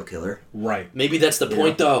serial killer. Right. Maybe that's the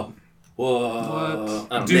point, though. Whoa. What? I don't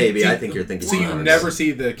know. Dude, Maybe, I dude, think you're thinking So you something never else.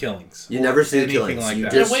 see the killings. You or never see the anything killings. like You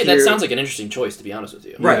that. In a just way, that hear- sounds like an interesting choice, to be honest with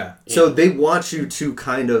you. Right. Yeah. So Yeah. they want you to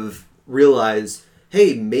kind of realize,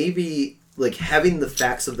 hey, maybe like having the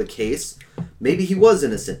facts of the case, maybe he was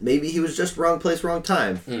innocent. Maybe he was just wrong place, wrong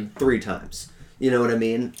time 3 times. You know what I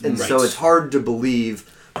mean? And so Right. it's hard to believe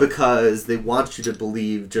because they want you to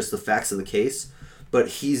believe just the facts of the case. But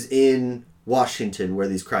he's in Washington where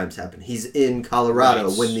these crimes happen. He's in Colorado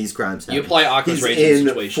Right. when these crimes happen. You apply Occam's He's razor to the in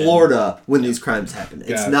situation. Florida when these crimes happen.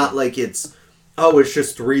 It's Gotcha. not like it's, oh, it's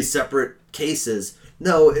just 3 separate cases.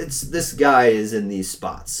 No, it's this guy is in these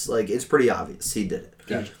spots. Like, it's pretty obvious he did it.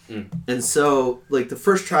 Gotcha. And so, like, the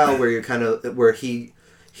first trial where you're kind of, where he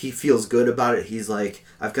feels good about it, he's like,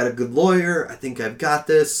 I've got a good lawyer, I think I've got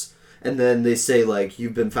this. And then they say, like,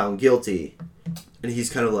 you've been found guilty. And he's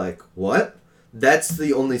kind of like, what? That's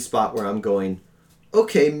the only spot where I'm going,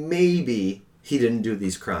 okay, maybe he didn't do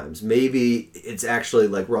these crimes. Maybe it's actually,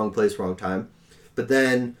 like, wrong place, wrong time. But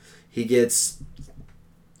then he gets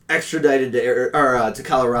extradited to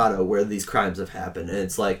Colorado where these crimes have happened. And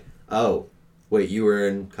it's like, oh, wait, you were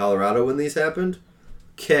in Colorado when these happened?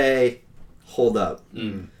 Okay, hold up.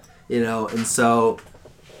 You know, and so,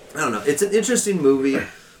 I don't know. It's an interesting movie,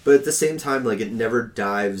 but at the same time, like, it never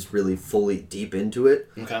dives really fully deep into it.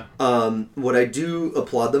 Okay. What I do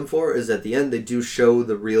applaud them for is at the end, they do show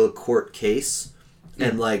the real court case.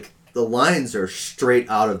 And, like, the lines are straight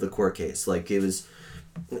out of the court case. Like,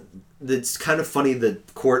 it's kind of funny,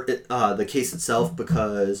 the case itself,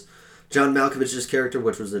 because John Malkovich's character,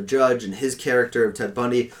 which was a judge, and his character of Ted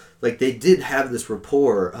Bundy, like, they did have this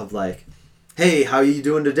rapport of, like, hey, how you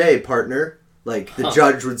doing today, partner? Like, the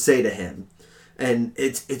judge would say to him. And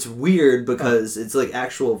it's weird because it's, like,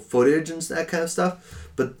 actual footage and that kind of stuff.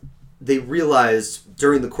 But they realized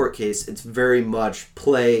during the court case, it's very much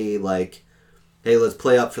play, like, hey, let's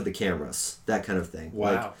play up for the cameras. That kind of thing.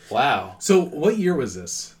 Wow. Like, Wow. So what year was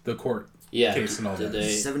this? The court Yeah. case and all Did that.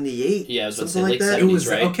 they- 78? Yeah, I was about to something say like late that. It 70s, was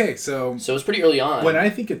right? okay. So So it was pretty early on. when I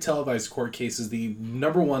think of televised court cases, the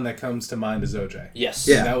number one that comes to mind is OJ. Yes.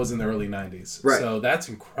 Yeah. And that was in the early '90s. Right. So that's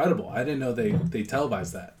incredible. I didn't know they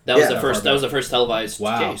televised that. That was Yeah. the first. That was the first televised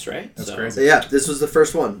Wow. case, right? That's So- crazy. So, yeah, this was the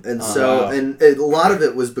first one. And wow. a lot of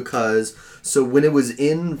it was because, so when it was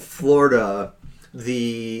in Florida,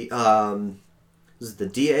 the, was it the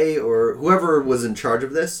DA or whoever was in charge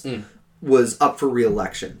of this was up for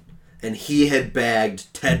re-election. And he had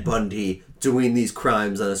bagged Ted Bundy doing these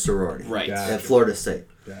crimes on a sorority. Right. Gotcha. At Florida State.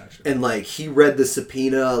 Gotcha. And like he read the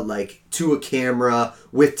subpoena like to a camera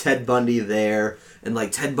with Ted Bundy there, and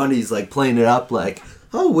like Ted Bundy's like playing it up like,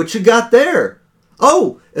 "Oh, what you got there?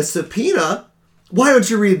 Oh, a subpoena? Why don't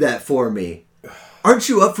you read that for me? Aren't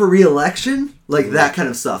you up for re-election?" Like that kind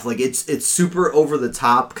of stuff. Like it's super over the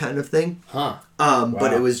top kind of thing. Huh. But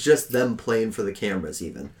Wow. it was just them playing for the cameras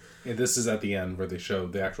even. And this is at the end where they show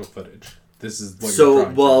the actual footage. This is what you're So,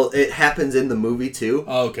 drawing well, it happens in the movie too.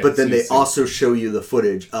 Oh, okay. But then So you they see. also show you the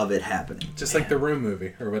footage of it happening. from. Just like the Room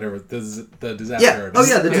movie or whatever. The disaster. Yeah. artist. Oh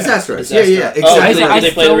yeah, the disaster. Disaster. Yeah, yeah, Oh, exactly. did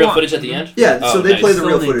they play the still real want- footage at the end? Yeah, Oh, so they nice. play the Still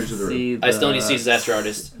real need footage to of the room. see I still need to see Disaster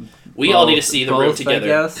Artist. We all need to see the room both, together.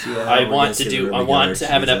 I guess. Yeah. I we're want gonna to see The do. Room I want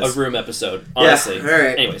together, to have a Jesus. room episode. Honestly. Yeah, all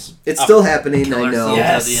right. Anyways, It's still happening, I Killer know. scenes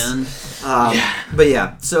Yes. at the end. But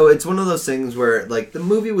yeah, so it's one of those things where like the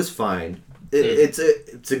movie was fine.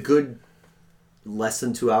 It's a good less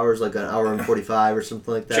than 2 hours, like an hour and 45 or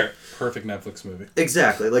something like that. Sure. Perfect Netflix movie.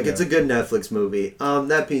 Exactly, like it's Yeah. a good Netflix movie.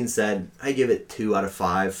 That being said, I give it 2 out of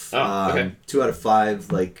 5. Oh, okay. 2 out of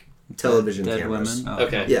 5 like television Dead cameras. women. Oh,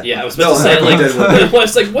 Okay. Yeah. Yeah. I was No, about to say like. Dead Women. I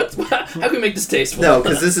was like, what? How can we make this tasteful? No,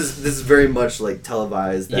 because this is very much like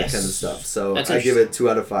televised, that Yes. kind of stuff. So That's I give interesting. it 2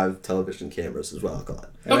 out of 5 television cameras as well. I'll call it.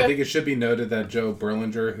 And Okay. I think it should be noted that Joe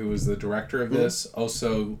Berlinger, who was the director Mm-hmm. of this,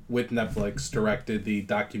 also with Netflix directed the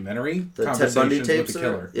documentary The Ted Conversations Bundy with tapes the or-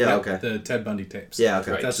 Killer. Yeah, okay. The Ted Bundy tapes. Yeah,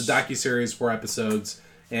 okay. Right. That's a docuseries, 4 episodes,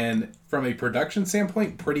 and from a production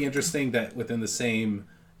standpoint, pretty interesting that within the same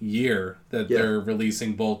year that Yeah. they're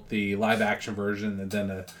releasing both the live action version and then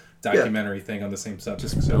a documentary thing on the same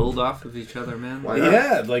subject. So Build off of each other, man. Why not?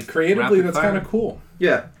 yeah, like creatively, Rapid that's fire. kind of cool.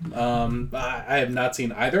 Yeah. I have not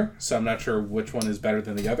seen either, so I'm not sure which one is better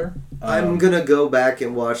than the other. I'm gonna go back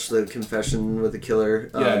and watch the Confession with the Killer,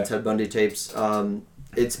 Yeah. Ted Bundy tapes.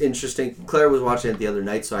 It's interesting. Claire was watching it the other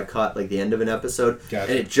night, so I caught like the end of an episode,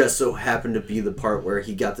 Gotcha. and it just so happened to be the part where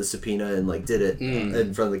he got the subpoena and like did it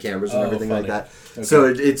in front of the cameras and Oh, everything funny. like that. Okay. So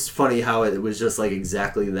it's funny how it was just like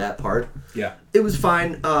exactly that part. Yeah. It was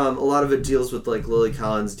fine. A lot of it deals with like Lily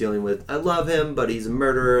Collins dealing with I love him, but he's a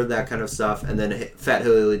murderer, that kind of stuff, and then Fat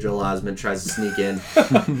Hilly Joel Osment tries to sneak in.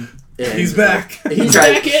 And He's back. He's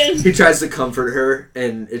back in. He tries to comfort her,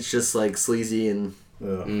 and it's just like sleazy and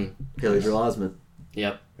Ugh. Haley Joel Osment.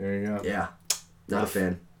 Yep. There you go. Yeah, not a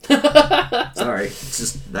fan. Sorry, it's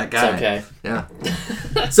just that It's guy. okay.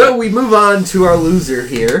 Yeah. So we move on to our loser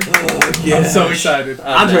here. I'm so excited.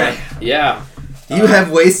 Andre, Yeah. you have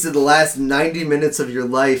wasted the last 90 minutes of your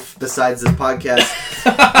life besides this podcast.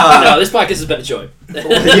 No, this podcast has been a joy.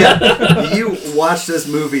 Yeah, you watched this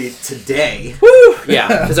movie today. Yeah,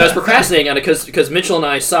 because I was procrastinating on it because Mitchell and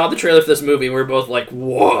I saw the trailer for this movie and we were both like,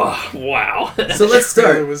 whoa, wow. So let's It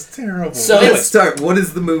start. was terrible. So anyway, Let's start. What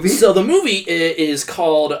is the movie? so the movie is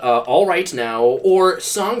called All Right Now, or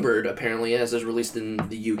Songbird, apparently, as is released in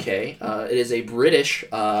the UK. It is a British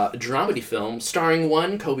dramedy film starring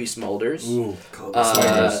one Kobe Smulders. Ooh.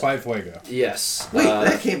 Five Fuego. Yes. Wait,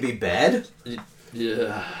 that can't be bad.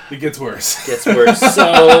 Yeah, It gets worse. gets worse. So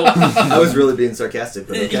I was really being sarcastic,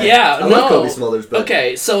 but okay. Yeah, I no. love Kobe Smulders, but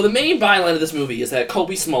okay, so the main byline of this movie is that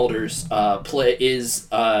Kobe Smulders is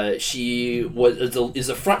a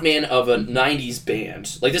frontman of a '90s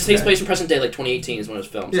band. Like this takes Okay. place in present day, like 2018 is when it was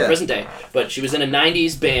filmed. So Yeah. present day, but she was in a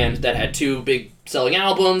 '90s band that had 2 big selling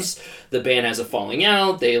albums. The band has a falling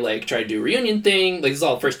out. They like try to do a reunion thing. Like this is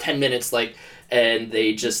all the first 10 minutes. Like. And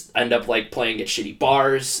they just end up like playing at shitty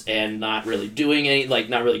bars and not really doing any, like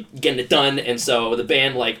not really getting it done. And so the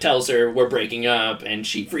band like tells her we're breaking up, and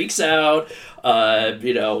she freaks out.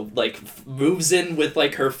 Like moves in with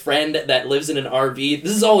like her friend that lives in an RV.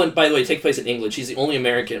 This is all, by the way, take place in England. She's the only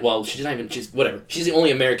American. Well, she's not even. She's whatever. She's the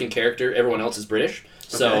only American character. Everyone else is British.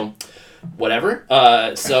 So. Okay. Whatever.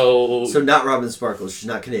 So not Robin Sparkles. She's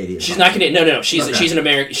not Canadian. she's not Canadian. No. She's Okay. she's an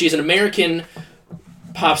American. She's an American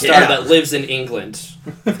pop star Yeah. that lives in England.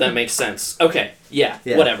 If that makes sense. Okay. Yeah.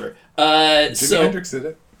 Yeah. Whatever. Jimi So Hendrix did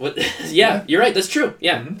it. what? Yeah, you're right. That's true.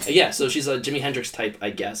 Yeah. Yeah. So she's a Jimi Hendrix type, I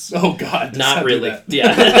guess. Oh God. Not do really. that.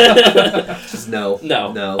 Yeah. Just no.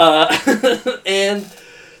 No. No. And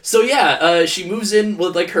She moves in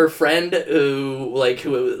with like her friend who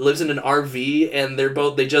lives in an RV, and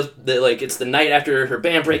it's the night after her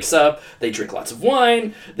band breaks up. They drink lots of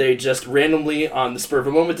wine. They just randomly on the spur of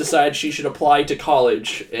a moment decide she should apply to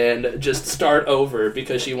college and just start over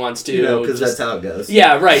because she wants to. Because that's how it goes.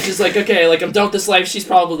 Yeah, right. She's like, okay, like I'm done with this life. She's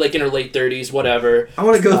probably like in her late 30s, whatever. I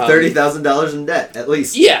want to go $30,000 in debt at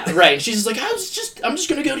least. Yeah, right. She's just like, I'm just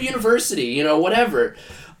gonna go to university, whatever.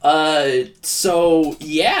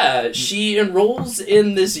 She enrolls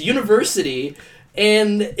in this university,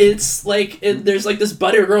 and it's like there's like this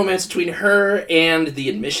budding romance between her and the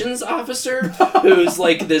admissions officer, who's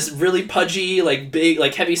like this really pudgy, like big,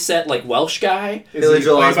 like heavy set, like Welsh guy. Haley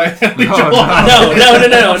Joel Osment.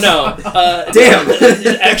 No. Damn.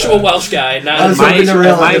 Actual Welsh guy, I not was hoping to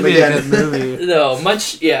reel might him be a again. good movie. no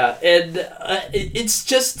much. Yeah, and it's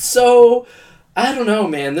just so. I don't know,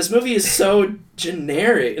 man. This movie is so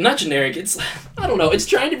generic. Not generic. It's, I don't know. It's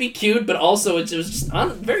trying to be cute, but also it was just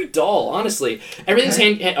very dull, honestly. Everything's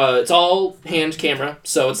it's all hand camera,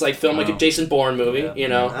 so it's like film like a Jason Bourne movie,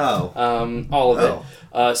 all of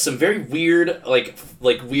it. Some very weird, like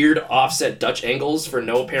weird offset Dutch angles for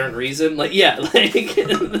no apparent reason. I'm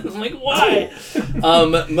like, why?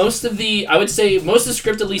 Most of the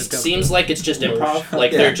script at least seems like it's just improv.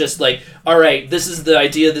 Like they're just like, all right, this is the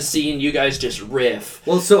idea of the scene. You guys just riff.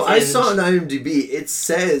 Well, so I saw on IMDb, it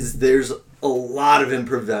says there's a lot of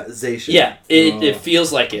improvisation. Yeah, it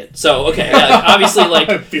feels like it. So, okay, yeah, obviously, like...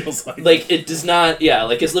 It feels like it does not... Yeah,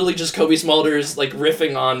 like, it's literally just Cobie Smulders, like,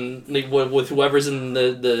 riffing on, like, with whoever's in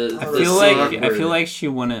the I feel like she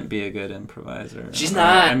wouldn't be a good improviser. She's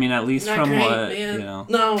not. I mean, at least not from great, what, man.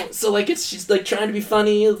 No, so, like, she's, like, trying to be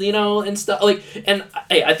funny, and stuff. Like, and,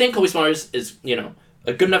 hey, I think Cobie Smulders is,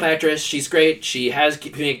 a good enough actress. She's great. She has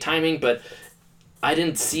comedic timing, but I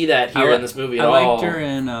didn't see that here in this movie at all. I liked her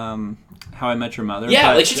in... How I Met Your Mother.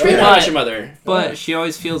 Yeah, like she's great in How I Met Your Mother. But she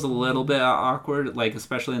always feels a little bit awkward, like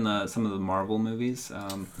especially in some of the Marvel movies.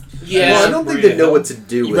 Well, I don't think they know what to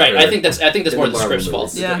do with her. I think that's more the script's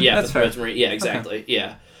fault. Yeah, that's fair. Yeah, exactly.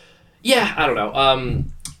 Okay. Yeah, I don't know.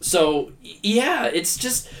 So yeah, it's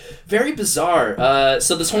just very bizarre.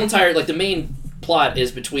 So this whole entire the main plot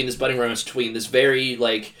is between this budding romance between this very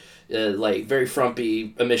very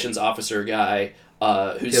frumpy admissions officer guy.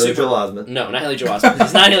 Who's Haley Joel Osment. No, not Haley Joel Osment.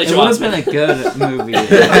 He's not Haley Joel Osment. It would have been a good movie. No,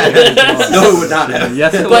 it would not have.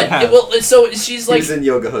 Yes, it would have. So she's like... He's in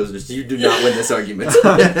Yoga Hosers. You do not win this argument.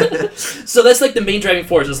 So that's like the main driving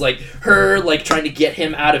force is like her like trying to get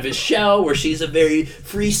him out of his shell where she's a very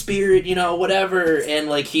free spirit, whatever, and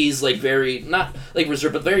like he's like very, not like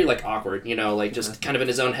reserved, but very like awkward, like just kind of in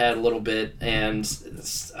his own head a little bit, and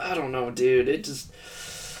I don't know, dude, it just...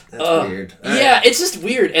 That's weird. Yeah, it's just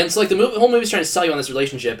weird. And so, like, the whole movie's trying to sell you on this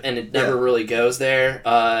relationship, and it never really goes there.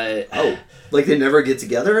 Like they never get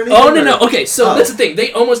together or anything? Oh, no. Okay, so that's the thing.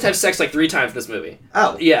 They almost have sex, like, 3 times in this movie.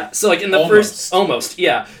 Oh. Yeah, so, like, in the first... Almost,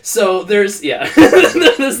 yeah. So, there's... Yeah. This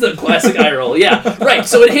is the classic eye roll. Yeah, right.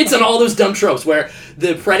 So, it hits on all those dumb tropes where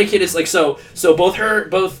the predicate is, like, so both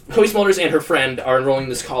Cobie Smulders and her friend are enrolling in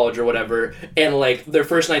this college or whatever, and, like, their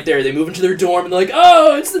first night there, they move into their dorm, and they're like,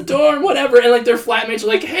 oh, it's the dorm, whatever, and, like, their flatmates are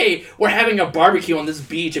like, hey, we're having a barbecue on this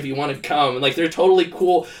beach if you want to come, and, like, they're totally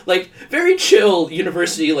cool, like, very chill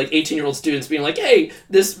university, like, 18-year-old students being like, hey,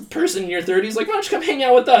 this person in your 30s, like, why don't you come hang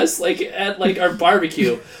out with us, like, at, like, our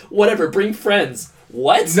barbecue, whatever, bring friends.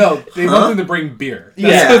 What? No, they want them to bring beer.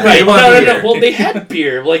 Yeah, right. No. Well, they had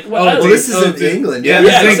beer. Like, what? Well, this is in England. Yeah,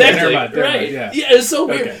 exactly. Right. Yeah, it's so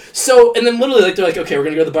weird. Okay. So, and then literally, like, they're like, okay, we're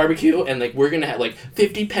gonna go to the barbecue, and like, we're gonna have like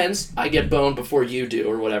 50 pence. I get boned before you do,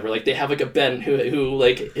 or whatever. Like, they have like a Ben who.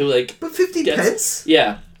 But 50 pence?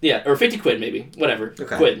 Yeah, or 50 quid maybe. Whatever.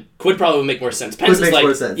 Okay. Quid probably would make more sense. Pence Quid is makes like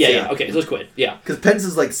more sense. Yeah. Okay, so it's quid. Yeah. Because pence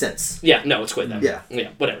is like cents. Yeah. No, it's quid then. Yeah.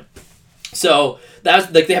 Whatever. So that's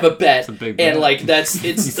like they have a bet, big and bet. like it's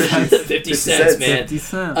 50 cents, man. 50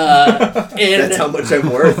 cents. And that's how much I'm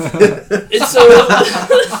worth.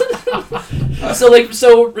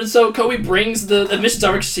 So Cobie brings the admissions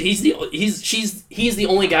officer. He's the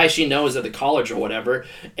only guy she knows at the college or whatever,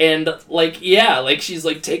 and she's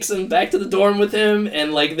like takes him back to the dorm with him,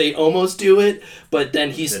 and like they almost do it, but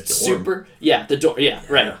then he's the dorm.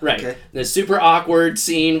 Right. Okay. The super awkward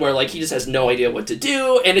scene where like he just has no idea what to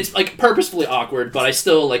do, and it's like purposefully awkward, but I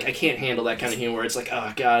still like I can't handle that kind of humor. It's like,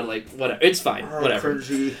 oh god, like whatever, it's fine, whatever.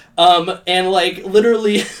 Cringy. And like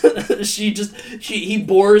literally, he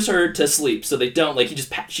bores her to sleep, so they don't like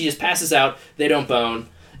she just passes out. They don't bone,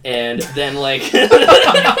 and then like They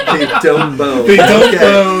don't bone. They don't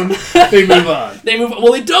bone. They move on.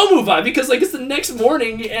 Well, they don't move on because like it's the next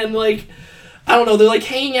morning, and like I don't know, they're like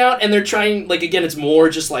hanging out and they're trying like again, it's more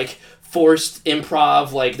just like forced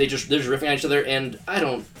improv, like they're just riffing on each other, and I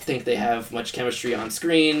don't think they have much chemistry on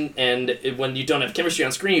screen. And when you don't have chemistry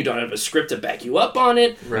on screen, you don't have a script to back you up on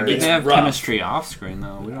it. Right. It's They have rough. chemistry off screen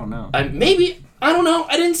though. We don't know. Maybe, I don't know.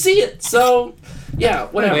 I didn't see it, so yeah,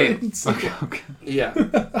 whatever. Wait. Okay. Yeah,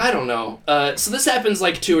 I don't know. So this happens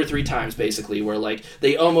like 2 or 3 times basically, where like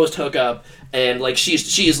they almost hook up, and like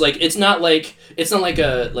she's like it's not like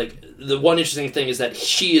a like. The one interesting thing is that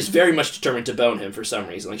she is very much determined to bone him for some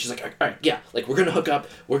reason. Like she's like, all right, yeah, like we're gonna hook up,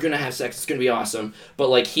 we're gonna have sex, it's gonna be awesome. But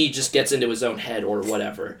like he just gets into his own head or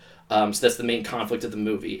whatever. So that's the main conflict of the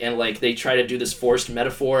movie. And like they try to do this forced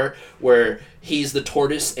metaphor where he's the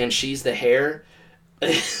tortoise and she's the hare.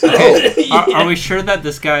 Are we sure that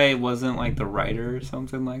this guy wasn't like the writer or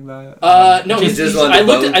something like that? No, He's just on the I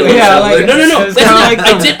looked boat at, going Yeah, like- no. it's Listen, kinda like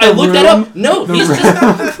I looked that room. up. No, The he's room.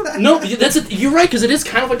 just no. That's you're right because it is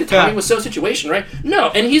kind of like a Tommy Yeah. Wiseau situation, right? No,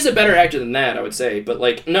 and he's a better actor than that, I would say. But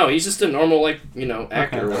like, no, he's just a normal like actor or I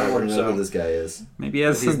don't whatever. want to know who So this guy is. Maybe he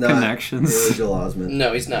has He's some not connections. Joel Osment.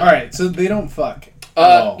 no, he's not. All right, so they don't fuck. at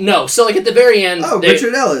all. No. So like at the very end, Oh, they-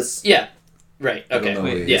 Richard Ellis. Yeah. Right. I don't Okay. know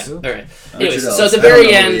who he Yeah. is. All right. Richard Anyways, so Ellis. at the I don't very know who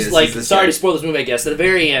he end, is. like, He's this sorry guy. to spoil this movie, I guess. At the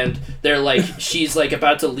very end, they're like, she's like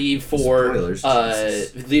about to leave for, Spoilers,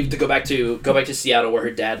 Jesus. leave to go back to Seattle where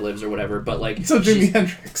her dad lives or whatever. But like, So Jimi she's-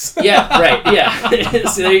 Hendrix. yeah, right, yeah.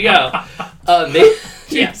 So there you go. Yeah.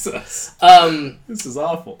 Jesus. This is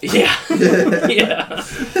awful. Yeah. Yeah.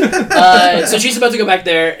 So she's about to go back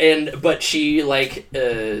there, but she like.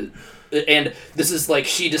 And this is like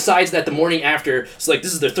she decides that the morning after, so like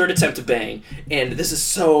this is their 3rd attempt to bang, and this is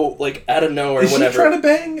so like out of nowhere. Is Whatever. she trying to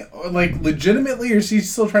bang, or, like, legitimately, or is she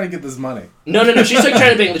still trying to get this money? No. She's like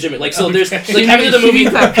trying to bang legitimate. Like so, Okay. there's like halfway through the She movie,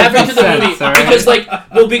 needs that halfway through the 50 movie, cents,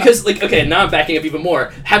 alright? because okay, now I'm backing up even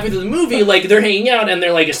more. Halfway through the movie, like they're hanging out and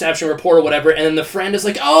they're like establishing rapport or whatever, and then the friend is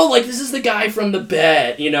like, oh, like this is the guy from The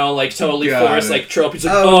Bet, like totally Got forced it. like trope. He's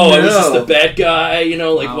like, Oh, I was just no. the bad guy,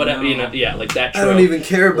 like Oh, whatever, no. yeah, like that. I Trope. don't even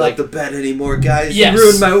care about Like- the bet anymore, guys. Yes. You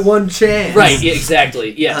ruined my one chance. Right, yeah,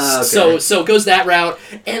 exactly. Yes. Okay. So it goes that route,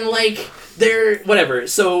 and like they're whatever.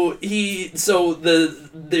 So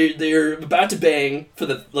they're about to bang for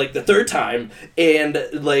the 3rd time, and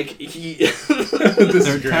like he This Third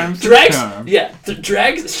is great. time's the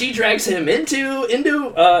drags charm. she drags him into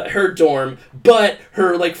her dorm, but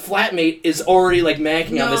her like flatmate is already like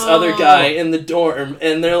macking on this other guy in the dorm,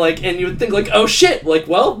 and they're like, and you would think like, oh shit, like,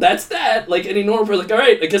 well, that's that, like, any normal like, all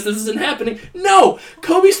right, I guess this isn't happening. No,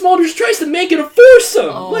 Kobe Smulders tries to make it a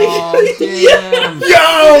foursome. Oh, damn.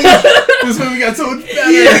 Yo! This movie got so much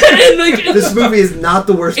better! Yeah, and like This movie is not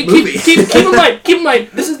the worst and movie. keep in mind,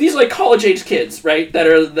 these are like college age kids, right? That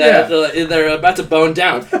are about to bone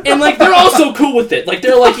down, and like they're also cool with it. Like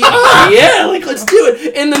they're like, oh, yeah, like let's do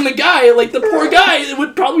it. And then the guy, like the poor guy,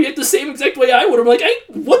 would probably act the same exact way I would. I'm like,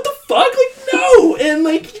 what the fuck? Like no, and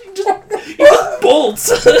like he just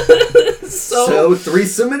bolts. So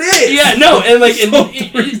threesome it is. Yeah, no, and like,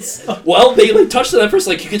 threesome. well, they like touched on that first.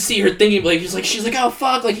 Like you could see her thinking, like she's like, oh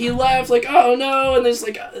fuck, like he left, like oh no, and there's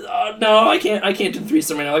like, oh no, I can't do the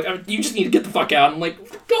threesome right now. Like you just need to get the fuck out. I'm like,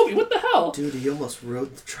 Kobe, what the hell? Dude, he almost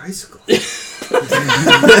rode the tricycle.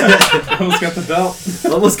 Almost got the belt.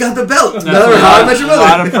 Almost got the belt. That's Another How I Met Your a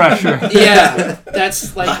lot Mother. of pressure. Yeah,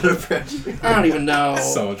 that's like Lot of pressure. I don't even know.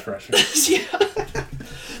 So much pressure. Yeah.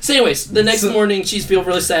 So anyways, the next morning she's feeling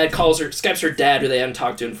really sad, Skypes her dad who they haven't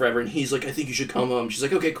talked to in forever, and he's like, I think you should come home. She's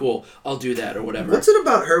like, okay, cool, I'll do that or whatever. What's it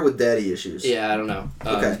about her with daddy issues? Yeah, I don't know.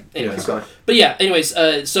 Okay. Anyways. Keep going. But yeah,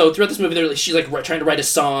 so throughout this movie, she's like trying to write a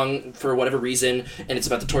song for whatever reason, and it's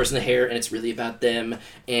about the tortoise and the hare, and it's really about them.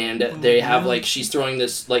 And they have like she's throwing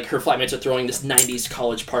this, like her flatmates are throwing this '90s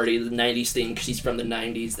college party, the '90s thing, because she's from the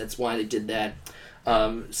 '90s. That's why they did that.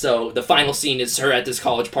 So the final scene is her at this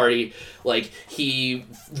college party, like he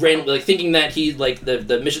ran, like thinking that he like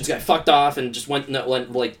the missions guy fucked off and just went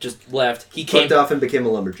just left. He came Fucked off and became a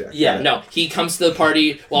lumberjack. Yeah, no. He comes to the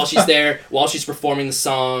party while she's there, while she's performing the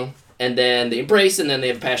song, and then they embrace, and then they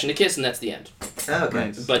have a passionate kiss, and that's the end. Oh, okay.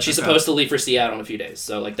 Nice. But she's Okay. supposed to leave for Seattle in a few days,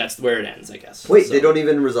 so like that's where it ends, I guess. Wait, So- they don't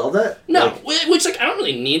even resolve that? No, Like, which like I don't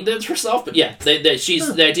really need this herself, but yeah, the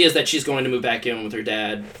idea is that she's going to move back in with her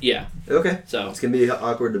dad. Yeah, okay. so It's gonna be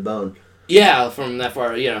awkward to bone. yeah, from that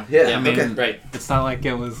far, Yeah, I mean, okay. right. It's not like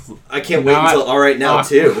it was. I can't wait Not until All Right Now, awkward.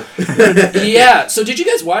 too. Yeah. So did you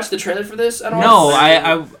guys watch the trailer for this at all?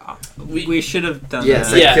 No, We- we should have done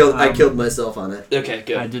Yes, that. Yeah. I killed myself on it. Okay,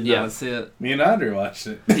 good. I did yeah. not see it. Me and Audrey watched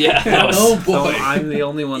it. Yeah. That was, Oh So boy. I'm the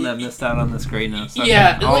only one that missed out on this greatness. Okay,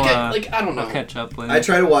 yeah, and I'll, I don't know. I'll catch up later. I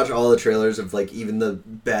try to watch all the trailers of like even the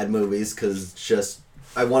bad movies because just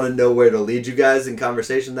I want to know where to lead you guys in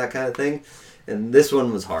conversation, that kind of thing. And this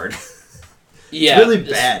one was hard. Yeah, It's really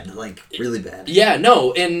bad, like really bad. Yeah,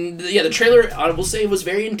 no, and the trailer I will say was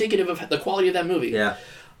very indicative of the quality of that movie. Yeah.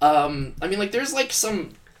 I mean, like, there's like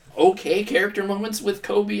some okay character moments with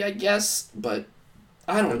Kobe, I guess, but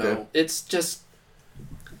I don't know. It's just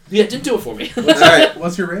it didn't do it for me. All right.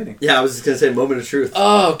 What's your rating? Yeah, I was just gonna say moment of truth.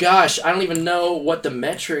 Oh gosh, I don't even know what the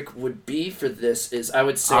metric would be for this. I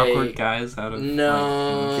would say Awkward guys out of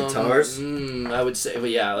no Guitars? I would say, well,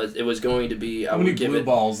 yeah, it was going to be. I How many would give blue it.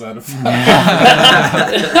 balls out of 5? I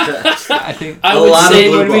think I A would lot of say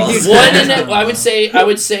blue balls. I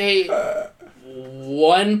would say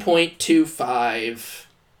 1.25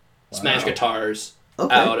 Smash guitars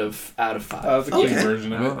Okay. out of 5. Oh, the clean Okay.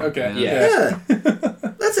 version of it. Oh, Okay. yeah. Yeah.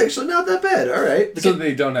 That's actually not that bad. All right. So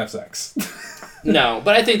they don't have sex. No,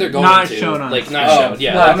 but I think they're going Not to. shown on like, not Oh, shown.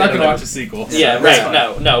 Yeah, well, I'm not they're gonna watch a sequel. so Yeah, that's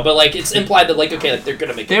right. fine. No, but like it's implied that like okay, like they're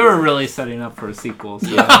gonna make. they it. were really setting up for a sequel. So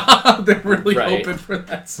They're really Right. hoping for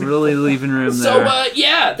that sequel. really leaving room So there.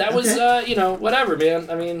 yeah, that was Okay. whatever, man.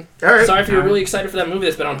 I mean, All right. sorry if you're really excited for that movie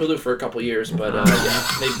that's been on Hulu for a couple years, but yeah,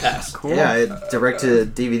 maybe pass. Cool. Yeah, direct to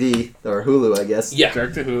DVD or Hulu, I guess. Yeah.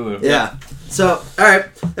 Direct to Hulu. Yeah. So, all right,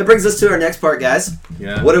 that brings us to our next part, guys.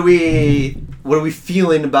 Yeah. What are we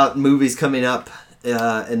feeling about movies coming up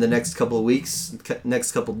in the next couple of weeks,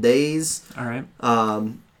 next couple of days? All right.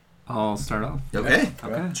 I'll start off. Okay.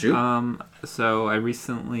 Okay. Shoot. So I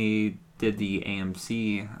recently did the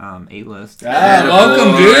AMC A-list.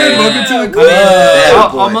 Welcome, boy. dude. Yeah. Welcome to the Yeah. club.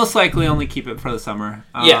 Yeah. I'll most likely only keep it for the summer.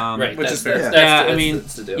 Yeah, right. which that's, is fair. That's, Yeah, that's, I mean,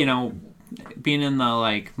 that's the deal. you know, being in the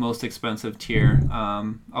like most expensive tier,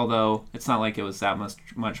 although it's not like it was that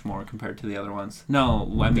much more compared to the other ones. No,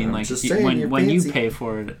 I mean like just saying, you're when you fancy. pay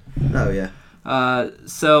for it. Oh yeah.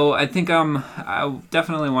 So I think I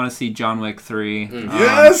definitely want to see John Wick 3,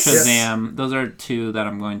 Yes! Shazam. Those are two that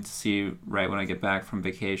I'm going to see right when I get back from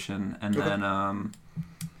vacation, and then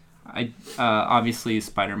I obviously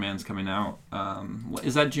Spider-Man's coming out.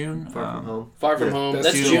 Is that June? Far from home. Far from Yeah, home. that's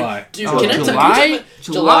That's July. June. Dude, Oh, can I July? talk about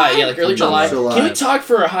July? Yeah, like early July. July. Can we talk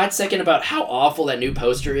for a hot second about how awful that new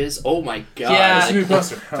poster is? Oh my god. Yeah. That's a new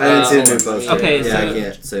poster. I didn't see the new Oh, poster. okay, Yeah, so I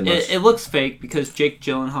can't say much. It looks fake because Jake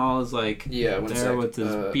Gyllenhaal is like Yeah, one there sec. with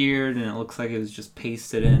his beard, and it looks like it was just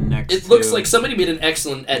pasted in next. It looks to... like somebody made an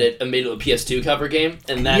excellent edit and made it a PS2 cover game,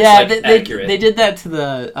 and that's yeah, like accurate. they did that to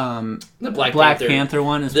the the Black Panther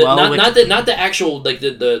one as The- well. not, which- not the actual like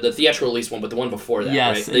the theatrical release one, but the one before that.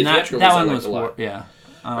 yes, right? The and that theatrical that release I one liked was a lot. yeah.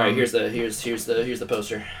 All right, here's the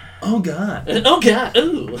poster. Oh god. Oh god!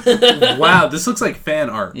 Ooh. Wow, this looks like fan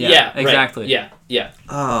art. Yeah, right. exactly. Yeah.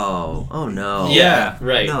 Oh no. Yeah.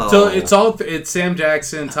 Right. No. So it's Sam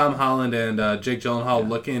Jackson, Tom Holland, and Jake Gyllenhaal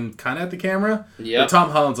looking kind of at the camera. Yep. But Tom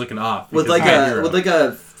Holland's looking off with because like he's a hero. with like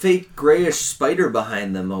a fake grayish spider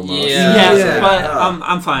behind them almost. Yeah. Yes, Yeah. but Oh.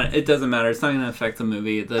 I'm fine. It doesn't matter. It's not going to affect the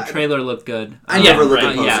movie. The trailer looked good. I Yeah, never look right.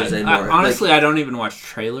 at posters anymore. Honestly, I don't even watch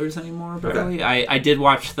trailers anymore. Barely. I did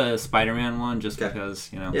watch the Spider-Man one just Okay. because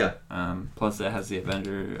you know. Yeah. Plus, it has the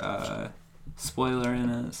Avenger spoiler in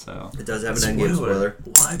it, so. It does have an endgame spoiler.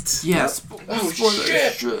 What? Yeah. Oh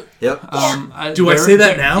shit! Yep. Do I say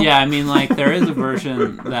that now? Yeah, I mean, like there is a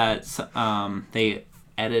version that they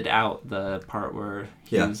edit out the part where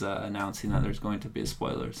he Yeah. was announcing that there's going to be a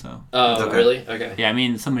spoiler. So. Oh, Okay. really? Okay. Yeah, I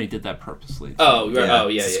mean, somebody did that purposely. Oh, right. Oh,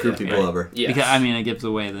 yeah. Screw Yeah. people yeah. over. Yeah. Because I mean, it gives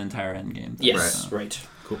away the entire end game. Yes. So. Right.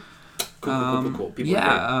 Cool. Cool. People Yeah,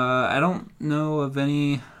 are great. I don't know of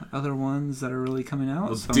any other ones that are really coming out.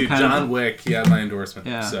 Well, so I'm dude, kind John of, Wick, he had my endorsement.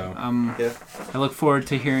 yeah. So Yeah. I look forward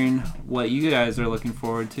to hearing what you guys are looking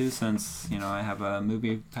forward to, since you know I have a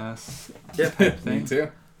movie pass Yeah. me thing. too.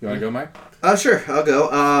 You want to go, Mike? Sure, I'll go.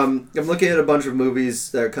 I'm looking at a bunch of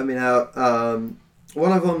movies that are coming out.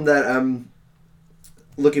 One of them that I'm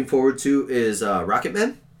looking forward to is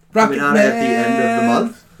Rocketman. Coming out at the end of the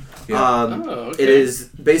month. Yeah. Oh, okay. It is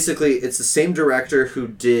basically, it's the same director who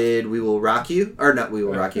did We Will Rock You, or not We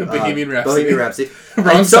Will Rock You, Bohemian Rhapsody. Bohemian Rhapsody. I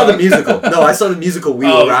Wrong saw the song. musical. No, I saw the musical We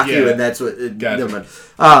Oh, Will Rock You, yeah. and that's what. Gotcha. Never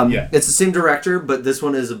mind. Yeah. It's the same director, but this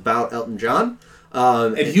one is about Elton John.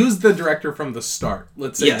 And he was the director from the start.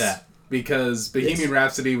 Let's say Yes. that. Because Bohemian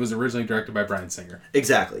Rhapsody was originally directed by Bryan Singer.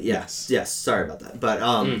 Exactly. Yes. Sorry about that, but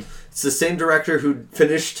it's the same director who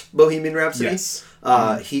finished Bohemian Rhapsody. Yes.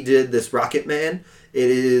 He did this Rocket Man. It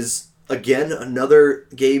is again another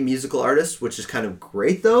gay musical artist, which is kind of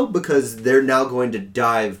great though because they're now going to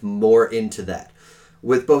dive more into that.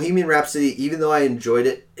 With Bohemian Rhapsody, even though I enjoyed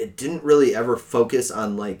it, it didn't really ever focus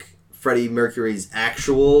on like Freddie Mercury's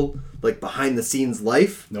actual like behind the scenes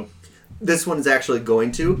life. Nope. This one's actually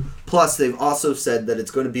going to. Plus, they've also said that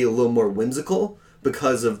it's going to be a little more whimsical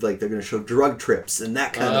because of like they're going to show drug trips and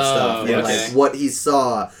that kind of stuff and yes. like what he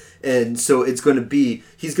saw, and so it's going to be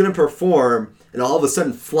he's going to perform and all of a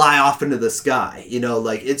sudden fly off into the sky. You know,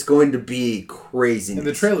 like, it's going to be crazy. And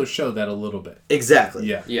the trailers show that a little bit. Exactly.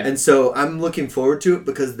 Yeah. Yeah. And so I'm looking forward to it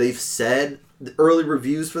because they've said the early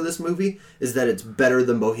reviews for this movie is that it's better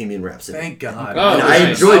than Bohemian Rhapsody. Thank God. Oh, and nice. I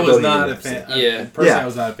enjoyed I was Bohemian not a Rhapsody. fan. Yeah. Personally, Yeah. I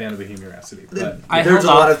was not a fan of Bohemian Rhapsody. But There's a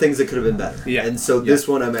lot of things that could have been better. Yeah. And so this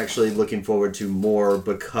one I'm actually looking forward to more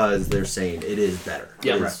because they're saying it is better.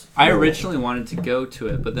 Yeah. It Right. is I more- originally wanted to go to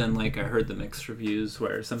it, but then like I heard the mixed reviews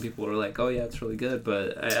where some people were like, "Oh yeah, it's really good,"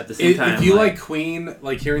 but at the same time, if you like Queen,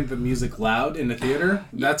 like hearing the music loud in the theater,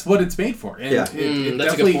 that's what it's made for. And Yeah. it That's a good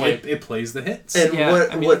definitely point. it plays the hits. And Yeah,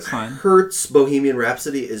 what I mean, what it's fine. hurts Bohemian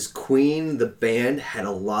Rhapsody is Queen, the band, had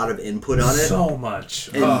a lot of input on it. So much.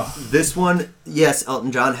 And Ugh. this one, yes,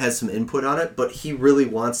 Elton John has some input on it, but he really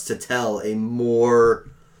wants to tell a more,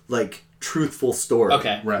 like, truthful story.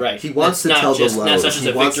 Okay, Right. right. He wants It's to tell the just, lows. Not such as He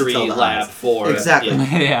a wants to victory tell the lap highs. for... Exactly.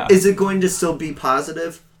 Yeah. yeah, Is it going to still be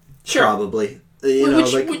positive? Sure. Probably. You know,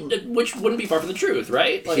 which, like, which wouldn't be far from the truth,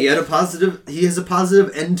 right? Like, he has a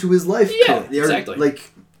positive end to his life. Yeah, Or, exactly. Like,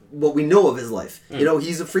 what we know of his life. You know,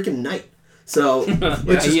 he's a freaking knight. So,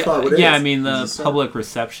 let's just call it what it is. I mean the He's a public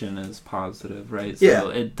reception is positive, right? So Yeah.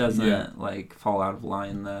 it doesn't Yeah. like fall out of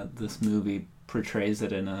line that this movie portrays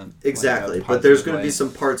it in a Exactly, like, a but there's positive going to be way.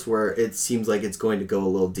 some parts where it seems like it's going to go a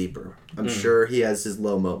little deeper. I'm sure he has his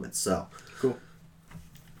low moments, so. Cool.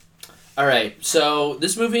 All right, so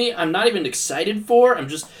this movie I'm not even excited for. I'm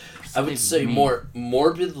just, I would say, me. more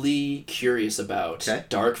morbidly curious about Okay.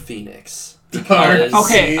 Dark Phoenix. Dark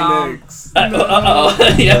Okay, Phoenix.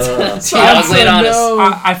 Yes. So I was laying honest.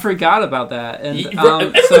 I forgot about that, and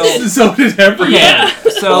everyone so did. So did everyone. Yeah.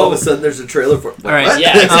 all of a so sudden there's a trailer for all right, What?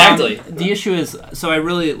 Yeah, exactly. The issue is, so I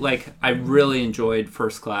really enjoyed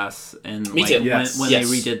First Class, and Me like, too. Yes. when Yes.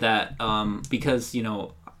 they redid that, because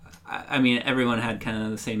I mean, everyone had kind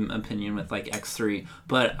of the same opinion with like X3,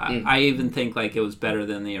 but I even think like it was better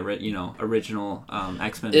than the original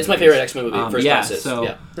X-Men. It's my movies. favorite X-Men movie. First yeah, Class is. so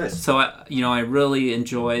Yeah. Nice. so I really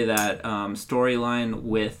enjoy that storyline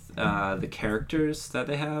with the characters that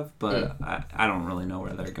they have, but I don't really know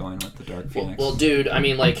where they're going with the Dark Phoenix. Well, dude, I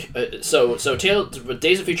mean, like, so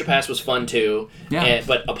Days of Future Past was fun too. Yeah.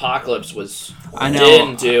 But Apocalypse was. I know.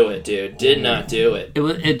 Didn't do it, dude. Did not do it.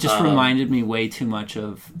 It just reminded me way too much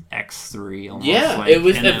of X3 almost. Yeah, like,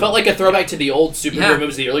 it felt like a throwback to the old superhero Yeah.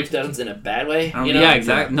 movies of the early 2000s in a bad way. You know? Yeah,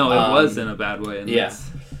 exactly. No, it Um, was in a bad way. And yeah. this.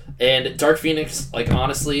 And Dark Phoenix, like,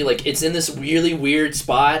 honestly, like, it's in this really weird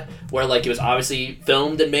spot where, like, it was obviously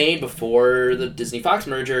filmed and made before the Disney-Fox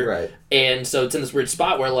merger. Right. And so it's in this weird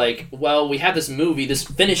spot where, like, well, we have this movie, this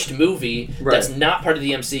finished movie Right. that's not part of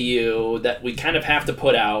the MCU that we kind of have to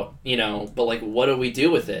put out, you know, but, like, what do we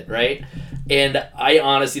do with it, right? And I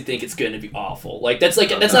honestly think it's going to be awful. Like, that's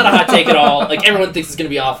not a hot take at all. Like, everyone thinks it's going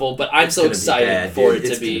to be awful, but I'm so Gonna be excited bad, for dude. it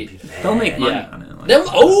It's to be... gonna bad. They'll make money Yeah. on it.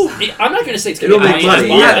 Like, I'm not going to say it's going to It'll be make money.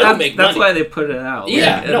 money, yeah. It'll make that's money. why they put it out.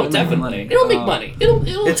 Yeah, Like, no, it'll make definitely. money. It'll make money.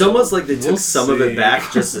 It'll It's almost like they took We'll some of see. it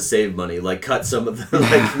back just to save money, like cut some of the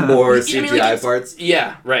like more Yeah, I mean, CGI like, it's- parts.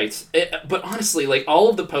 Yeah, right. But honestly, like, all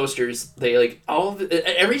of the posters, they, like,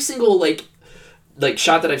 every single, like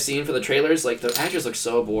shot that I've seen for the trailers, like, the actors look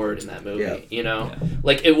so bored in that movie, Yeah. you know?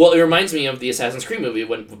 Like, it reminds me of the Assassin's Creed movie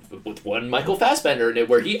with one Michael Fassbender in it,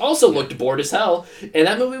 where he also looked bored as hell, and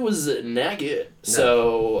that movie was not good.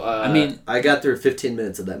 So, I mean, I got through 15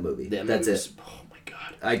 minutes of that movie. that That's movie it. was- oh my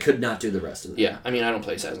god. I could not do the rest of it. Yeah, I mean, I don't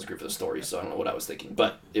play Assassin's Creed for the story, so I don't know what I was thinking,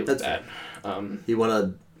 but it was That's bad. You want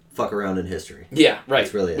to fuck around in history. Yeah, right.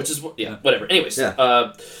 That's really it. Which is whatever. Anyways,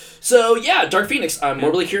 Yeah. so yeah, Dark Phoenix. I'm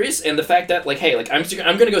morbidly curious, and the fact that, like, hey, like, I'm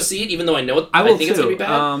gonna go see it, even though I know I will think too. it's gonna be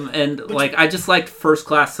bad. And like I just liked First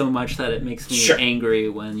Class so much that it makes me Sure. angry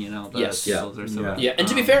when the Yes. sales are so Yeah. bad. Yeah, and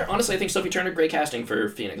to be fair, honestly, I think Sophie Turner great casting for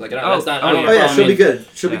Phoenix. Like, I don't, that's not. I oh, don't yeah. Oh yeah, have a she'll be problem. good.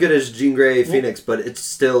 She'll be Yeah. good as Jean Grey Phoenix, but it's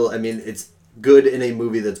still. I mean, it's good in a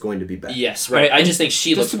movie that's going to be bad. Yes, right. I just think she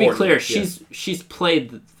Just looks to be bored. clear, Yeah. she's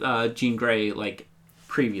played Jean Grey like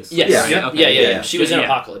previously. Yes. Yeah. right? Yeah. Okay. Yeah. She was in Yeah.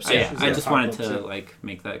 Apocalypse. Yeah. I just wanted to Apocalypse, like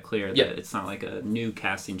make that clear that Yeah. it's not like a new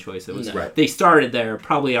casting choice. It was No. Right. they started there,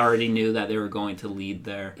 probably already knew that they were going to lead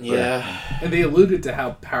there. Yeah. And they alluded to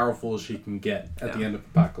how powerful she can get at the Yeah. end of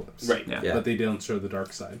Apocalypse. Right. Yeah. Yeah. But they don't show the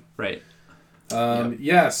dark side. Right.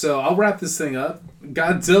 Yeah, so I'll wrap this thing up.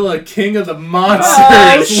 Godzilla, King of the Monsters.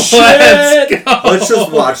 Oh, shit! Let's go. Let's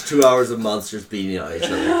just watch 2 hours of monsters beating on each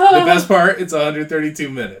other. The best part, it's 132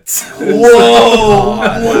 minutes. Whoa!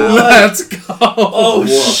 Let's go. Oh,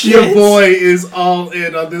 shit. Your boy is all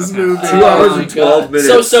in on this movie. 2 hours my and 12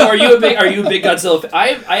 minutes. So are you a big Godzilla fan?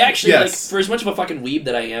 I actually like, Yes. for as much of a fucking weeb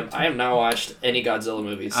that I have not watched any Godzilla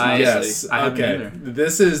movies. I- Honestly. Yes. I haven't Okay. either.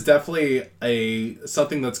 This is definitely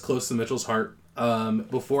something that's close to Mitchell's heart.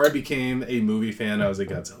 before I became a movie fan, I was a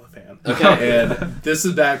Godzilla fan. Okay. And this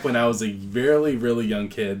is back when I was a really, really young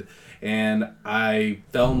kid. And I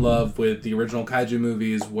fell in love with the original kaiju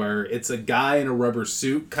movies where it's a guy in a rubber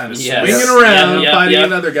suit kind of Yes. swinging Yep, around yep, fighting yep.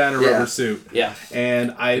 another guy in a Yeah. rubber suit. Yeah.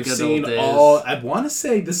 And I've good seen old days. I want to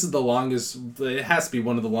say this is the longest, it has to be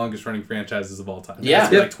one of the longest running franchises of all time. It Yeah. has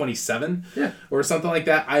to be Yep. like 27 Yeah. or something like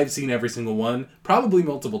that. I've seen every single one, probably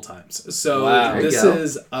multiple times. So Wow. There you this go.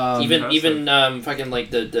 is... Even fucking like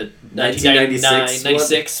the 1996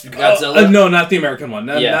 96 Godzilla. no, not the American one.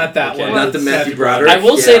 Not that okay. one. Not the Matthew Broderick. I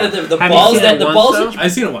will say Yeah. that the Have you balls seen that it the once, balls. though?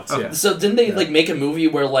 I've seen it once, yeah. So didn't they Yeah. like make a movie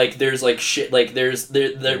where like there's like shit like there's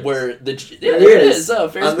there where the There there it it is. is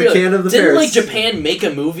Ferris On the Bueller. can of the didn't Ferris. like Japan make a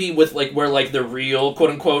movie with like where like the real quote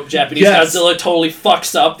unquote Japanese Yes. Godzilla totally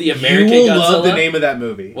fucks up the American You will Godzilla? love the name of that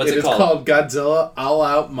movie. What's it is called? called Godzilla All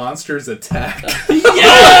Out Monsters Attack.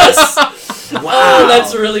 Yes. Wow. Oh,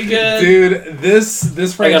 that's really good. Dude, this I gotta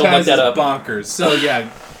look franchise is that up. bonkers. So yeah,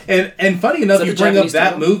 and funny enough, that you the bring up Japanese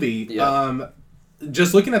that title? movie. Yeah.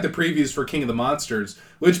 Just looking at the previews for King of the Monsters,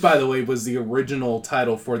 which by the way was the original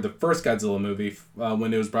title for the first Godzilla movie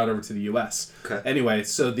when it was brought over to the U.S. Okay. Anyway,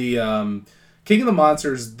 so the King of the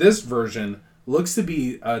Monsters, this version looks to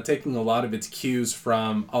be taking a lot of its cues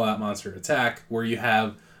from All Out Monster Attack, where you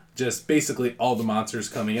have just basically all the monsters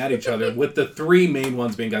coming at each other, with the three main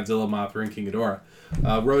ones being Godzilla, Mothra, and King Ghidorah.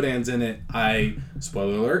 Rodan's in it.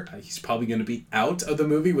 Spoiler alert, he's probably going to be out of the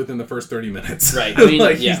movie within the first 30 minutes. Right. I mean,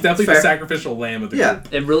 like, yeah. he's definitely Fair. the sacrificial lamb of the Yeah.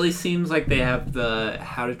 group. It really seems like they have the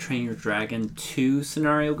How to Train Your Dragon 2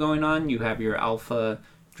 scenario going on. You have your alpha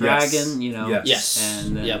dragon, Yes. you know, Yes. Yes.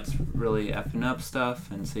 and then Yep. it's really effing up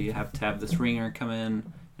stuff, and so you have to have this ringer come in,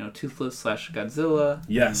 you know, Toothless / Godzilla.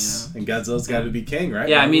 Yes, you and Godzilla's got to be king, right? know.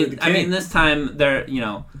 Yeah, Gotta be the I mean, king. this time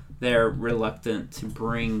they're reluctant to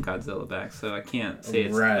bring Godzilla back, so I can't say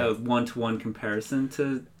it's Right. a one-to-one comparison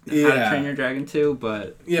to How Yeah. to Train Your Dragon 2,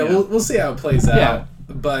 but Yeah, you know. we'll see how it plays out. Yeah.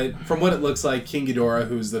 But from what it looks like, King Ghidorah,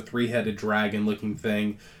 who's the three-headed dragon-looking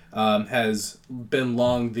thing, has been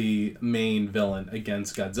long the main villain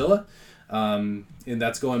against Godzilla. And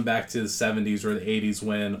that's going back to the 70s or the 80s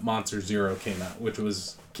when Monster Zero came out, which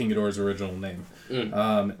was King Ghidorah's original name. And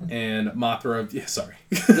Mothra... Yeah, sorry.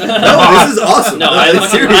 No, this is awesome. No, I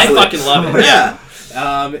Seriously. fucking love it. Yeah.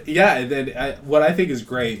 And then what I think is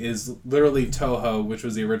great is literally Toho, which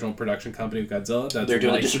was the original production company of Godzilla. That's They're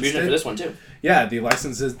doing the licensed distribution it. for this one too. Yeah, they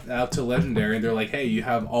licensed it out to Legendary, and they're like, "Hey, you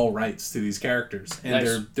have all rights to these characters," and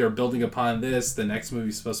Nice. they're building upon this. The next movie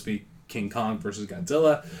is supposed to be King Kong versus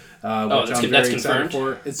Godzilla, which that's I'm that's very excited confirmed?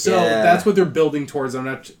 for. And so Yeah. that's what they're building towards.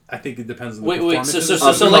 I think it depends on the Wait, performances. so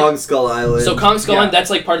Of like- Kong Skull Island. So Kong Skull Yeah. Island, that's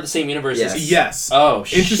like part of the same universe. Yes. as- Yes. Oh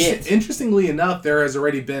shit. Interestingly enough, there has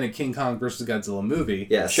already been a King Kong versus Godzilla movie.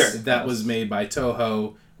 Yes. Sure. That was made by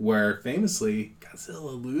Toho, where famously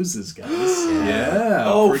Godzilla loses, guys. Yeah.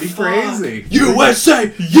 Oh, pretty fuck. crazy.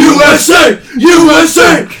 USA, USA,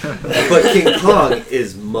 USA. But King Kong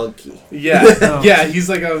is monkey. Yeah, yeah, he's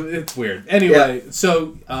like it's weird. Anyway,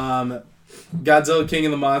 so Godzilla King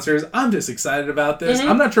of the Monsters. I'm just excited about this.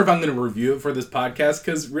 I'm not sure if I'm going to review it for this podcast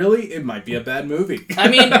because really, it might be a bad movie. I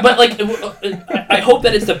mean, but like, I hope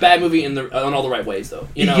that it's a bad movie in all the right ways, though.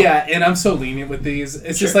 You know? Yeah, and I'm so lenient with these.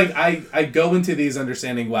 It's just Sure. like I go into these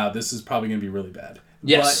understanding, wow, this is probably going to be really bad.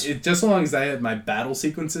 Yes. But just so long as I have my battle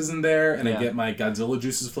sequences in there and I Yeah. get my Godzilla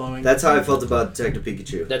juices flowing. That's how I felt about Detective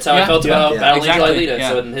Pikachu. That's how I Yeah. felt Yeah. about Yeah. Battle Angel Exactly, Alita. yeah.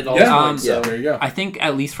 So it hit all Yeah. the points. Yeah, So. there you go. I think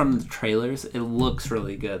at least from the trailers, it looks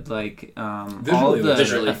really good. Like all Visually, of the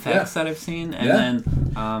Visually, effects that I've seen, and Yeah. then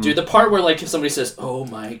Dude, the part where like somebody says, "Oh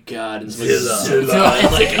my god," and somebody says, Zilla. "Zilla,"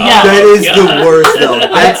 it's like, oh, Yeah. That is God. the worst, though.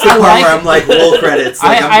 That's the part like- where I'm like, roll credits.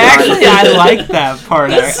 Like, I'm done. I like that part.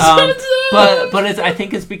 That's But I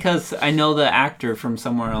think it's because I know the actor from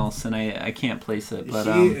somewhere else, and I can't place it. But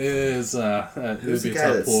he is. It Who's would be the a guy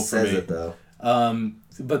tough that pull for says me. it, though?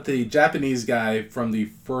 But the Japanese guy from the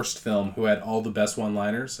first film who had all the best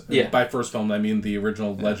one-liners. Yeah. By first film, I mean the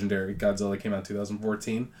original legendary Godzilla came out in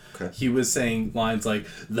 2014. Okay. He was saying lines like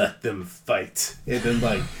 "Let them fight," and then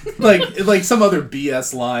like some other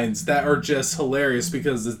BS lines that are just hilarious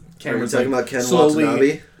because the Are you camera's talking like about Ken slowly.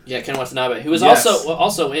 Watanabe? Yeah, Ken Watanabe, who was Yes.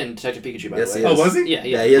 also in Detective Pikachu, by Yes, the he way. is. Oh, was he? Yeah,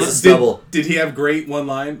 Yeah, he has a Did, stubble. did he have great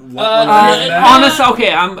one-liners in uh, that? honest,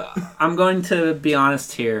 okay, I'm going to be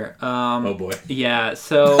honest here. Oh boy. Yeah,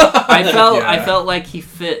 so I Yeah. felt like he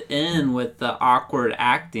fit in with the awkward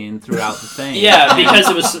acting throughout the thing. Yeah, because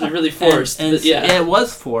it was really forced. And yeah. it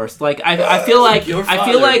was forced. Like I feel like Your I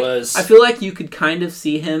feel father like was- I feel like you could kind of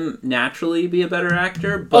see him naturally be a better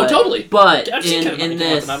actor. But, Oh, totally. But I've seen in Ken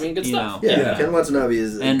this, Watanabe in good you stuff. know, Yeah, Yeah. Ken Watanabe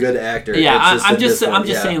is a and good actor. Yeah, It's I'm in just this one,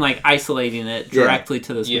 saying, like, isolating it directly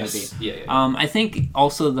to this Yes. movie. Yeah, yeah. I think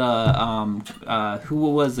also the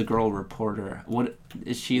who was the girl reporter? What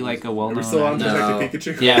is she like a well-known? We're still on actress? No.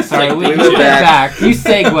 Detective Pikachu. Yeah, sorry, we went went back. back. You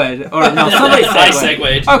segued, or no? Somebody segued. I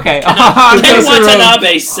segued. Okay. Ken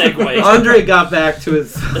Watanabe segue. Andre got back to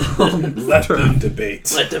his. Let them debate.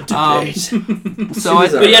 Let them debate. So I,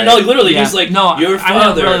 was But yeah, no, literally, Yeah. he's like, No, your I don't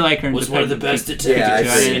father really like her in was one of the Detective best Pikachu. detectives.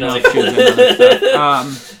 Yeah, I didn't you know know, if she was in other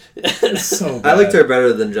stuff. It's so bad. I liked her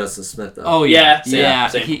better than Justin Smith, though. Oh Yeah, yeah,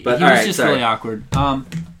 same. He But, was alright, just sorry. really awkward.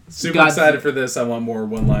 Super God- excited for this. I want more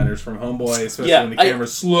one-liners from Homeboy, especially Yeah, when the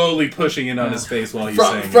camera's slowly pushing in on his face while he's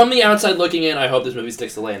saying from the outside looking in, I hope this movie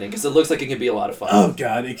sticks the landing because it looks like it could be a lot of fun. Oh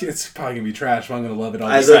god, it's probably gonna be trash, but I'm gonna love it all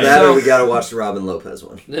the Either time. that or So- we gotta watch the Robin Lopez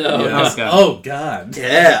one. No. Yes. Okay. Oh god.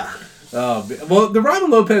 Yeah, Well, the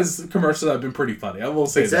Robin Lopez commercials have been pretty funny. I will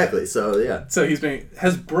say exactly. So, yeah. that. So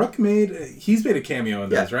has Brooke he's made a cameo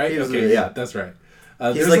in Yeah, those, right? he was Okay, in it, yeah. that's right.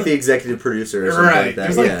 He's There's like the executive producer or something right. like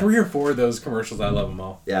that. There's yeah. like 3 or 4 of those commercials. I love them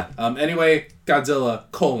all. Yeah. Anyway, Godzilla: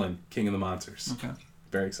 King of the Monsters. Okay.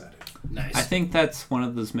 Very excited. Nice. I think that's one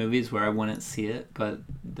of those movies where I wouldn't see it, but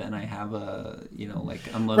then I have a like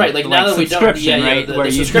unlimited Right, like now that we don't, subscription, yeah, right? the where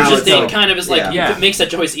you subscription can thing go. kind of is like Yeah. it makes that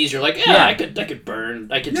choice easier. Like, Yeah. I could burn,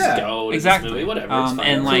 I could Yeah, just go to exactly this movie, whatever. It's fine.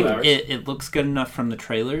 and 2 like hours. it looks good enough from the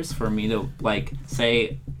trailers for me to like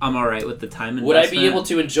say I'm all right with the time investment. Would I be able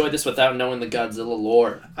to enjoy this without knowing the Godzilla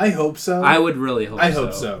lore? I hope so. I would really hope. I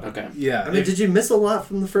hope so. Okay. Yeah. I mean, did you miss a lot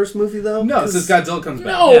from the first movie, though? No, since Godzilla comes back.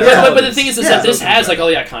 No, Yeah. but the thing is Yeah. that this has like all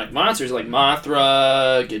the iconic monsters like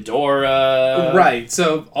Mothra, Ghidorah. Right.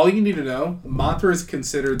 So all you need to know, Mothra is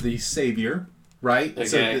considered the savior, right? Okay.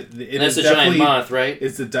 So it And that's is a giant definitely moth, right?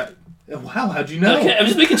 it's the wow, how'd you know? Okay, I'm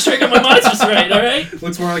just making sure I got my monsters right. All right.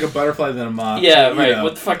 Looks more like a butterfly than a moth. Yeah, but, right.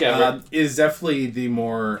 What the fuck ever. Is definitely the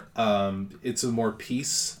more it's a more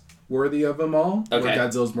peace worthy of them all. Okay. Where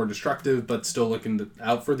Godzilla's more destructive, but still looking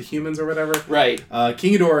out for the humans or whatever. Right.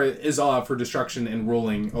 King Ghidorah is all out for destruction and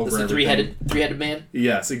ruling over This is a everything. three-headed man.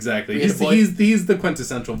 Yes, exactly. Three-headed boy? He's the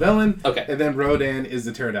quintessential villain. Okay. And then Rodan is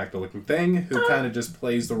the pterodactyl-looking thing who kind of just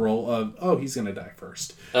plays the role of he's gonna die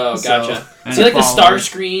first. Oh, So- gotcha. And See, like the follow-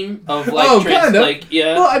 Starscream of like, Oh, kind of. like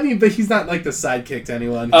yeah. Well, I mean, but he's not like the sidekick to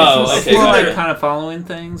anyone. Oh, He's Is okay, he like gotcha. kind of following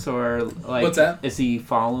things, or like What's that? Is he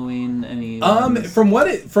following any? From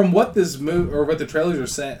what this movie or what the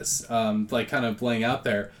trailers are like kind of laying out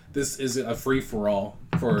there, this is a free for all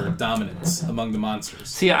for dominance among the monsters.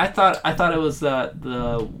 See, I thought it was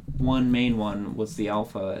the one main one was the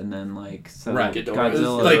alpha, and then like so Right.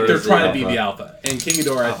 Godzilla. Like they're is the trying to be alpha. the alpha, and King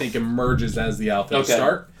Ghidorah I think emerges as the alpha to Okay.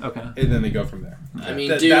 start, Okay. and then they go from there. I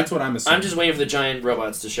mean, dude, that's what I'm assuming. I'm just waiting for the giant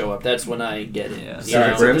robots to show up. That's when I get it. Yeah. You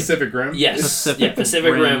Sorry, know? Rim? Pacific Rim. Yes. Pacific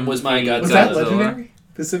Pacific Rim Rim was my being Godzilla. Was that Godzilla. legendary?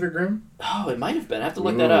 Pacific Rim. Oh, it might have been. I have to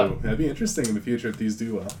look that up. Ooh, that'd be interesting in the future if these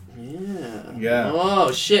do well. Yeah. Yeah.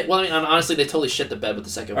 Oh shit. Well, I mean, honestly, they totally shit the bed with the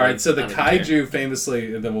second All one. right, so the I don't care. kaiju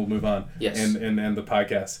famously, and then we'll move on. Yes. And end the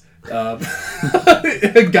podcast.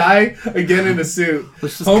 A guy again in a suit.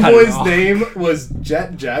 Let's just cut it Homeboy's off. name was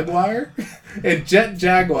Jet Jaguar, and Jet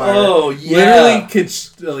Jaguar Oh, yeah. literally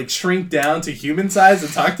could shrink down to human size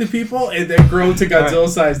and talk to people, and then grow to Godzilla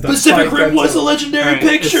size. to Pacific fight Rim was a Godzilla. legendary Alright,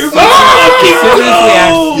 picture. it's-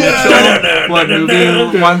 Oh, As soon as fucking the go! what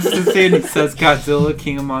movie wants to say and it says Godzilla,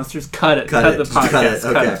 King of Monsters, cut it. Cut Cut it. the Just cut podcast. it,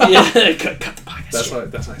 Cut okay. it. Yeah, cut the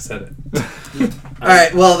podcast. That's why I said it. All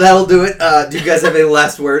right, well, that'll do it. Do you guys have any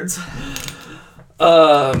last words?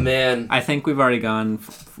 Oh man. I think we've already gone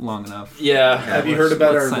long enough. Yeah. Have you heard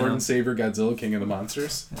about let's our sign Lord up. and Savior Godzilla, King of the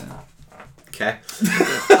Monsters? Okay.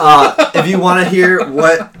 If you want to hear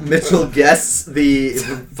what Mitchell guessed the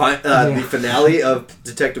finale of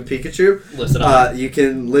Detective Pikachu, Listen up. you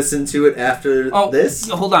can listen to it after Oh, this.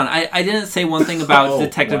 hold on. I didn't say one thing about Oh,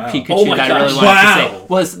 Detective wow. Pikachu Oh my that I really gosh. wanted Wow. to say.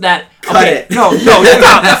 Was that... Cut it. No,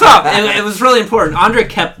 stop. It was really important. Andre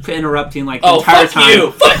kept interrupting like the Oh, entire fuck time.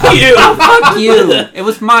 you! Fuck you! Fuck you! It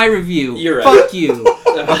was my review. You're right. Fuck you.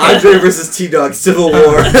 Andre versus T-Dog Civil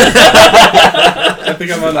War. I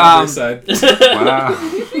think I'm on the other side.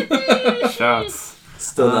 Wow. Shots.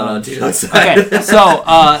 Still not on T-Dog's side. Okay, so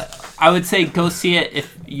I would say go see it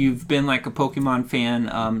if you've been like a Pokemon fan.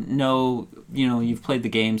 You've played the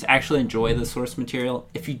games. Actually enjoy the source material.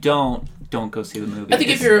 If you don't go see the movie. I think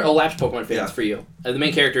if you're a lapsed Pokemon fan, Yeah. it's for you. The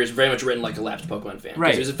main character is very much written like a lapsed Pokemon fan. 'Cause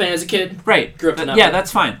Right. He was a fan as a kid. right, grew up to but know yeah, it.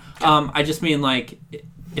 that's fine. I just mean like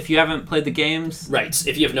if you haven't played the games, Right.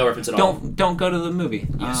 If you have no reference at all. don't go to the movie.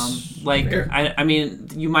 Yes. Fair. I mean,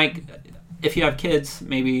 you might if you have kids,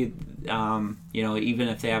 maybe even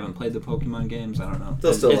if they haven't played the Pokemon games, I don't know.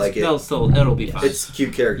 They'll still like it. It'll be fine. It's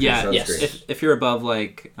cute characters Yeah, on yes. screen. if you're above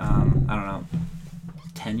like I don't know,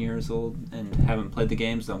 10 years old and haven't played the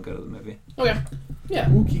games, don't go to the movie. Okay. Yeah.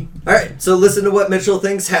 Wookie. All right, so listen to what Mitchell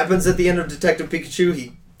thinks happens at the end of Detective Pikachu.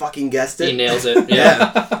 He fucking guessed it. He nails it.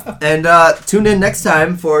 Yeah. Yeah. And tune in next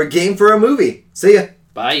time for Game for a Movie. See ya.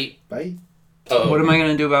 Bye. Bye. Oh. What am I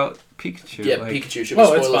going to do about Pikachu? Yeah, Like, Pikachu should be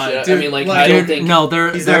Oh, it's spoiler fine. shit. Dude, I mean, like, like, I don't dude, think...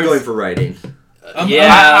 no, He's not going for writing.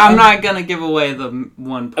 Yeah. I'm not going to give away the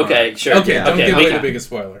one part. Okay, sure. Okay, don't give away okay. the biggest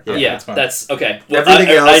spoiler. Yeah, that's fine. that's okay. Well, Everything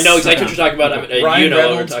I else- know exactly what you're talking about. I mean, Ryan you know what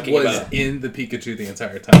we're Reynolds talking was about. in the Pikachu the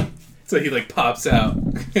entire time. So he like pops out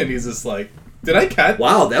and he's just like, "Did I catch?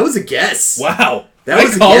 Wow, that was a guess. Wow, That I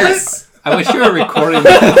was a called guess. I wish you were recording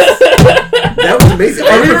this. That was amazing.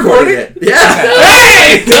 Are I we recorded recording? it. Yeah.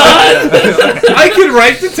 Hey, God! I can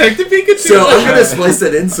write Detective Pikachu. So I'm gonna splice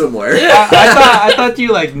it in somewhere. I thought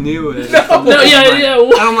you like knew it. No, Yeah.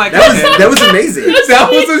 I'm like, That was amazing. that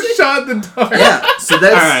was a shot in the dark. Yeah. So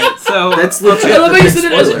that's all right. So that's legit. I love the how you big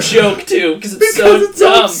said it as a spoiler. joke too, because it's Because so it's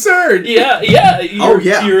so dumb. absurd. Yeah. Oh,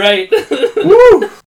 yeah. You're right. Woo!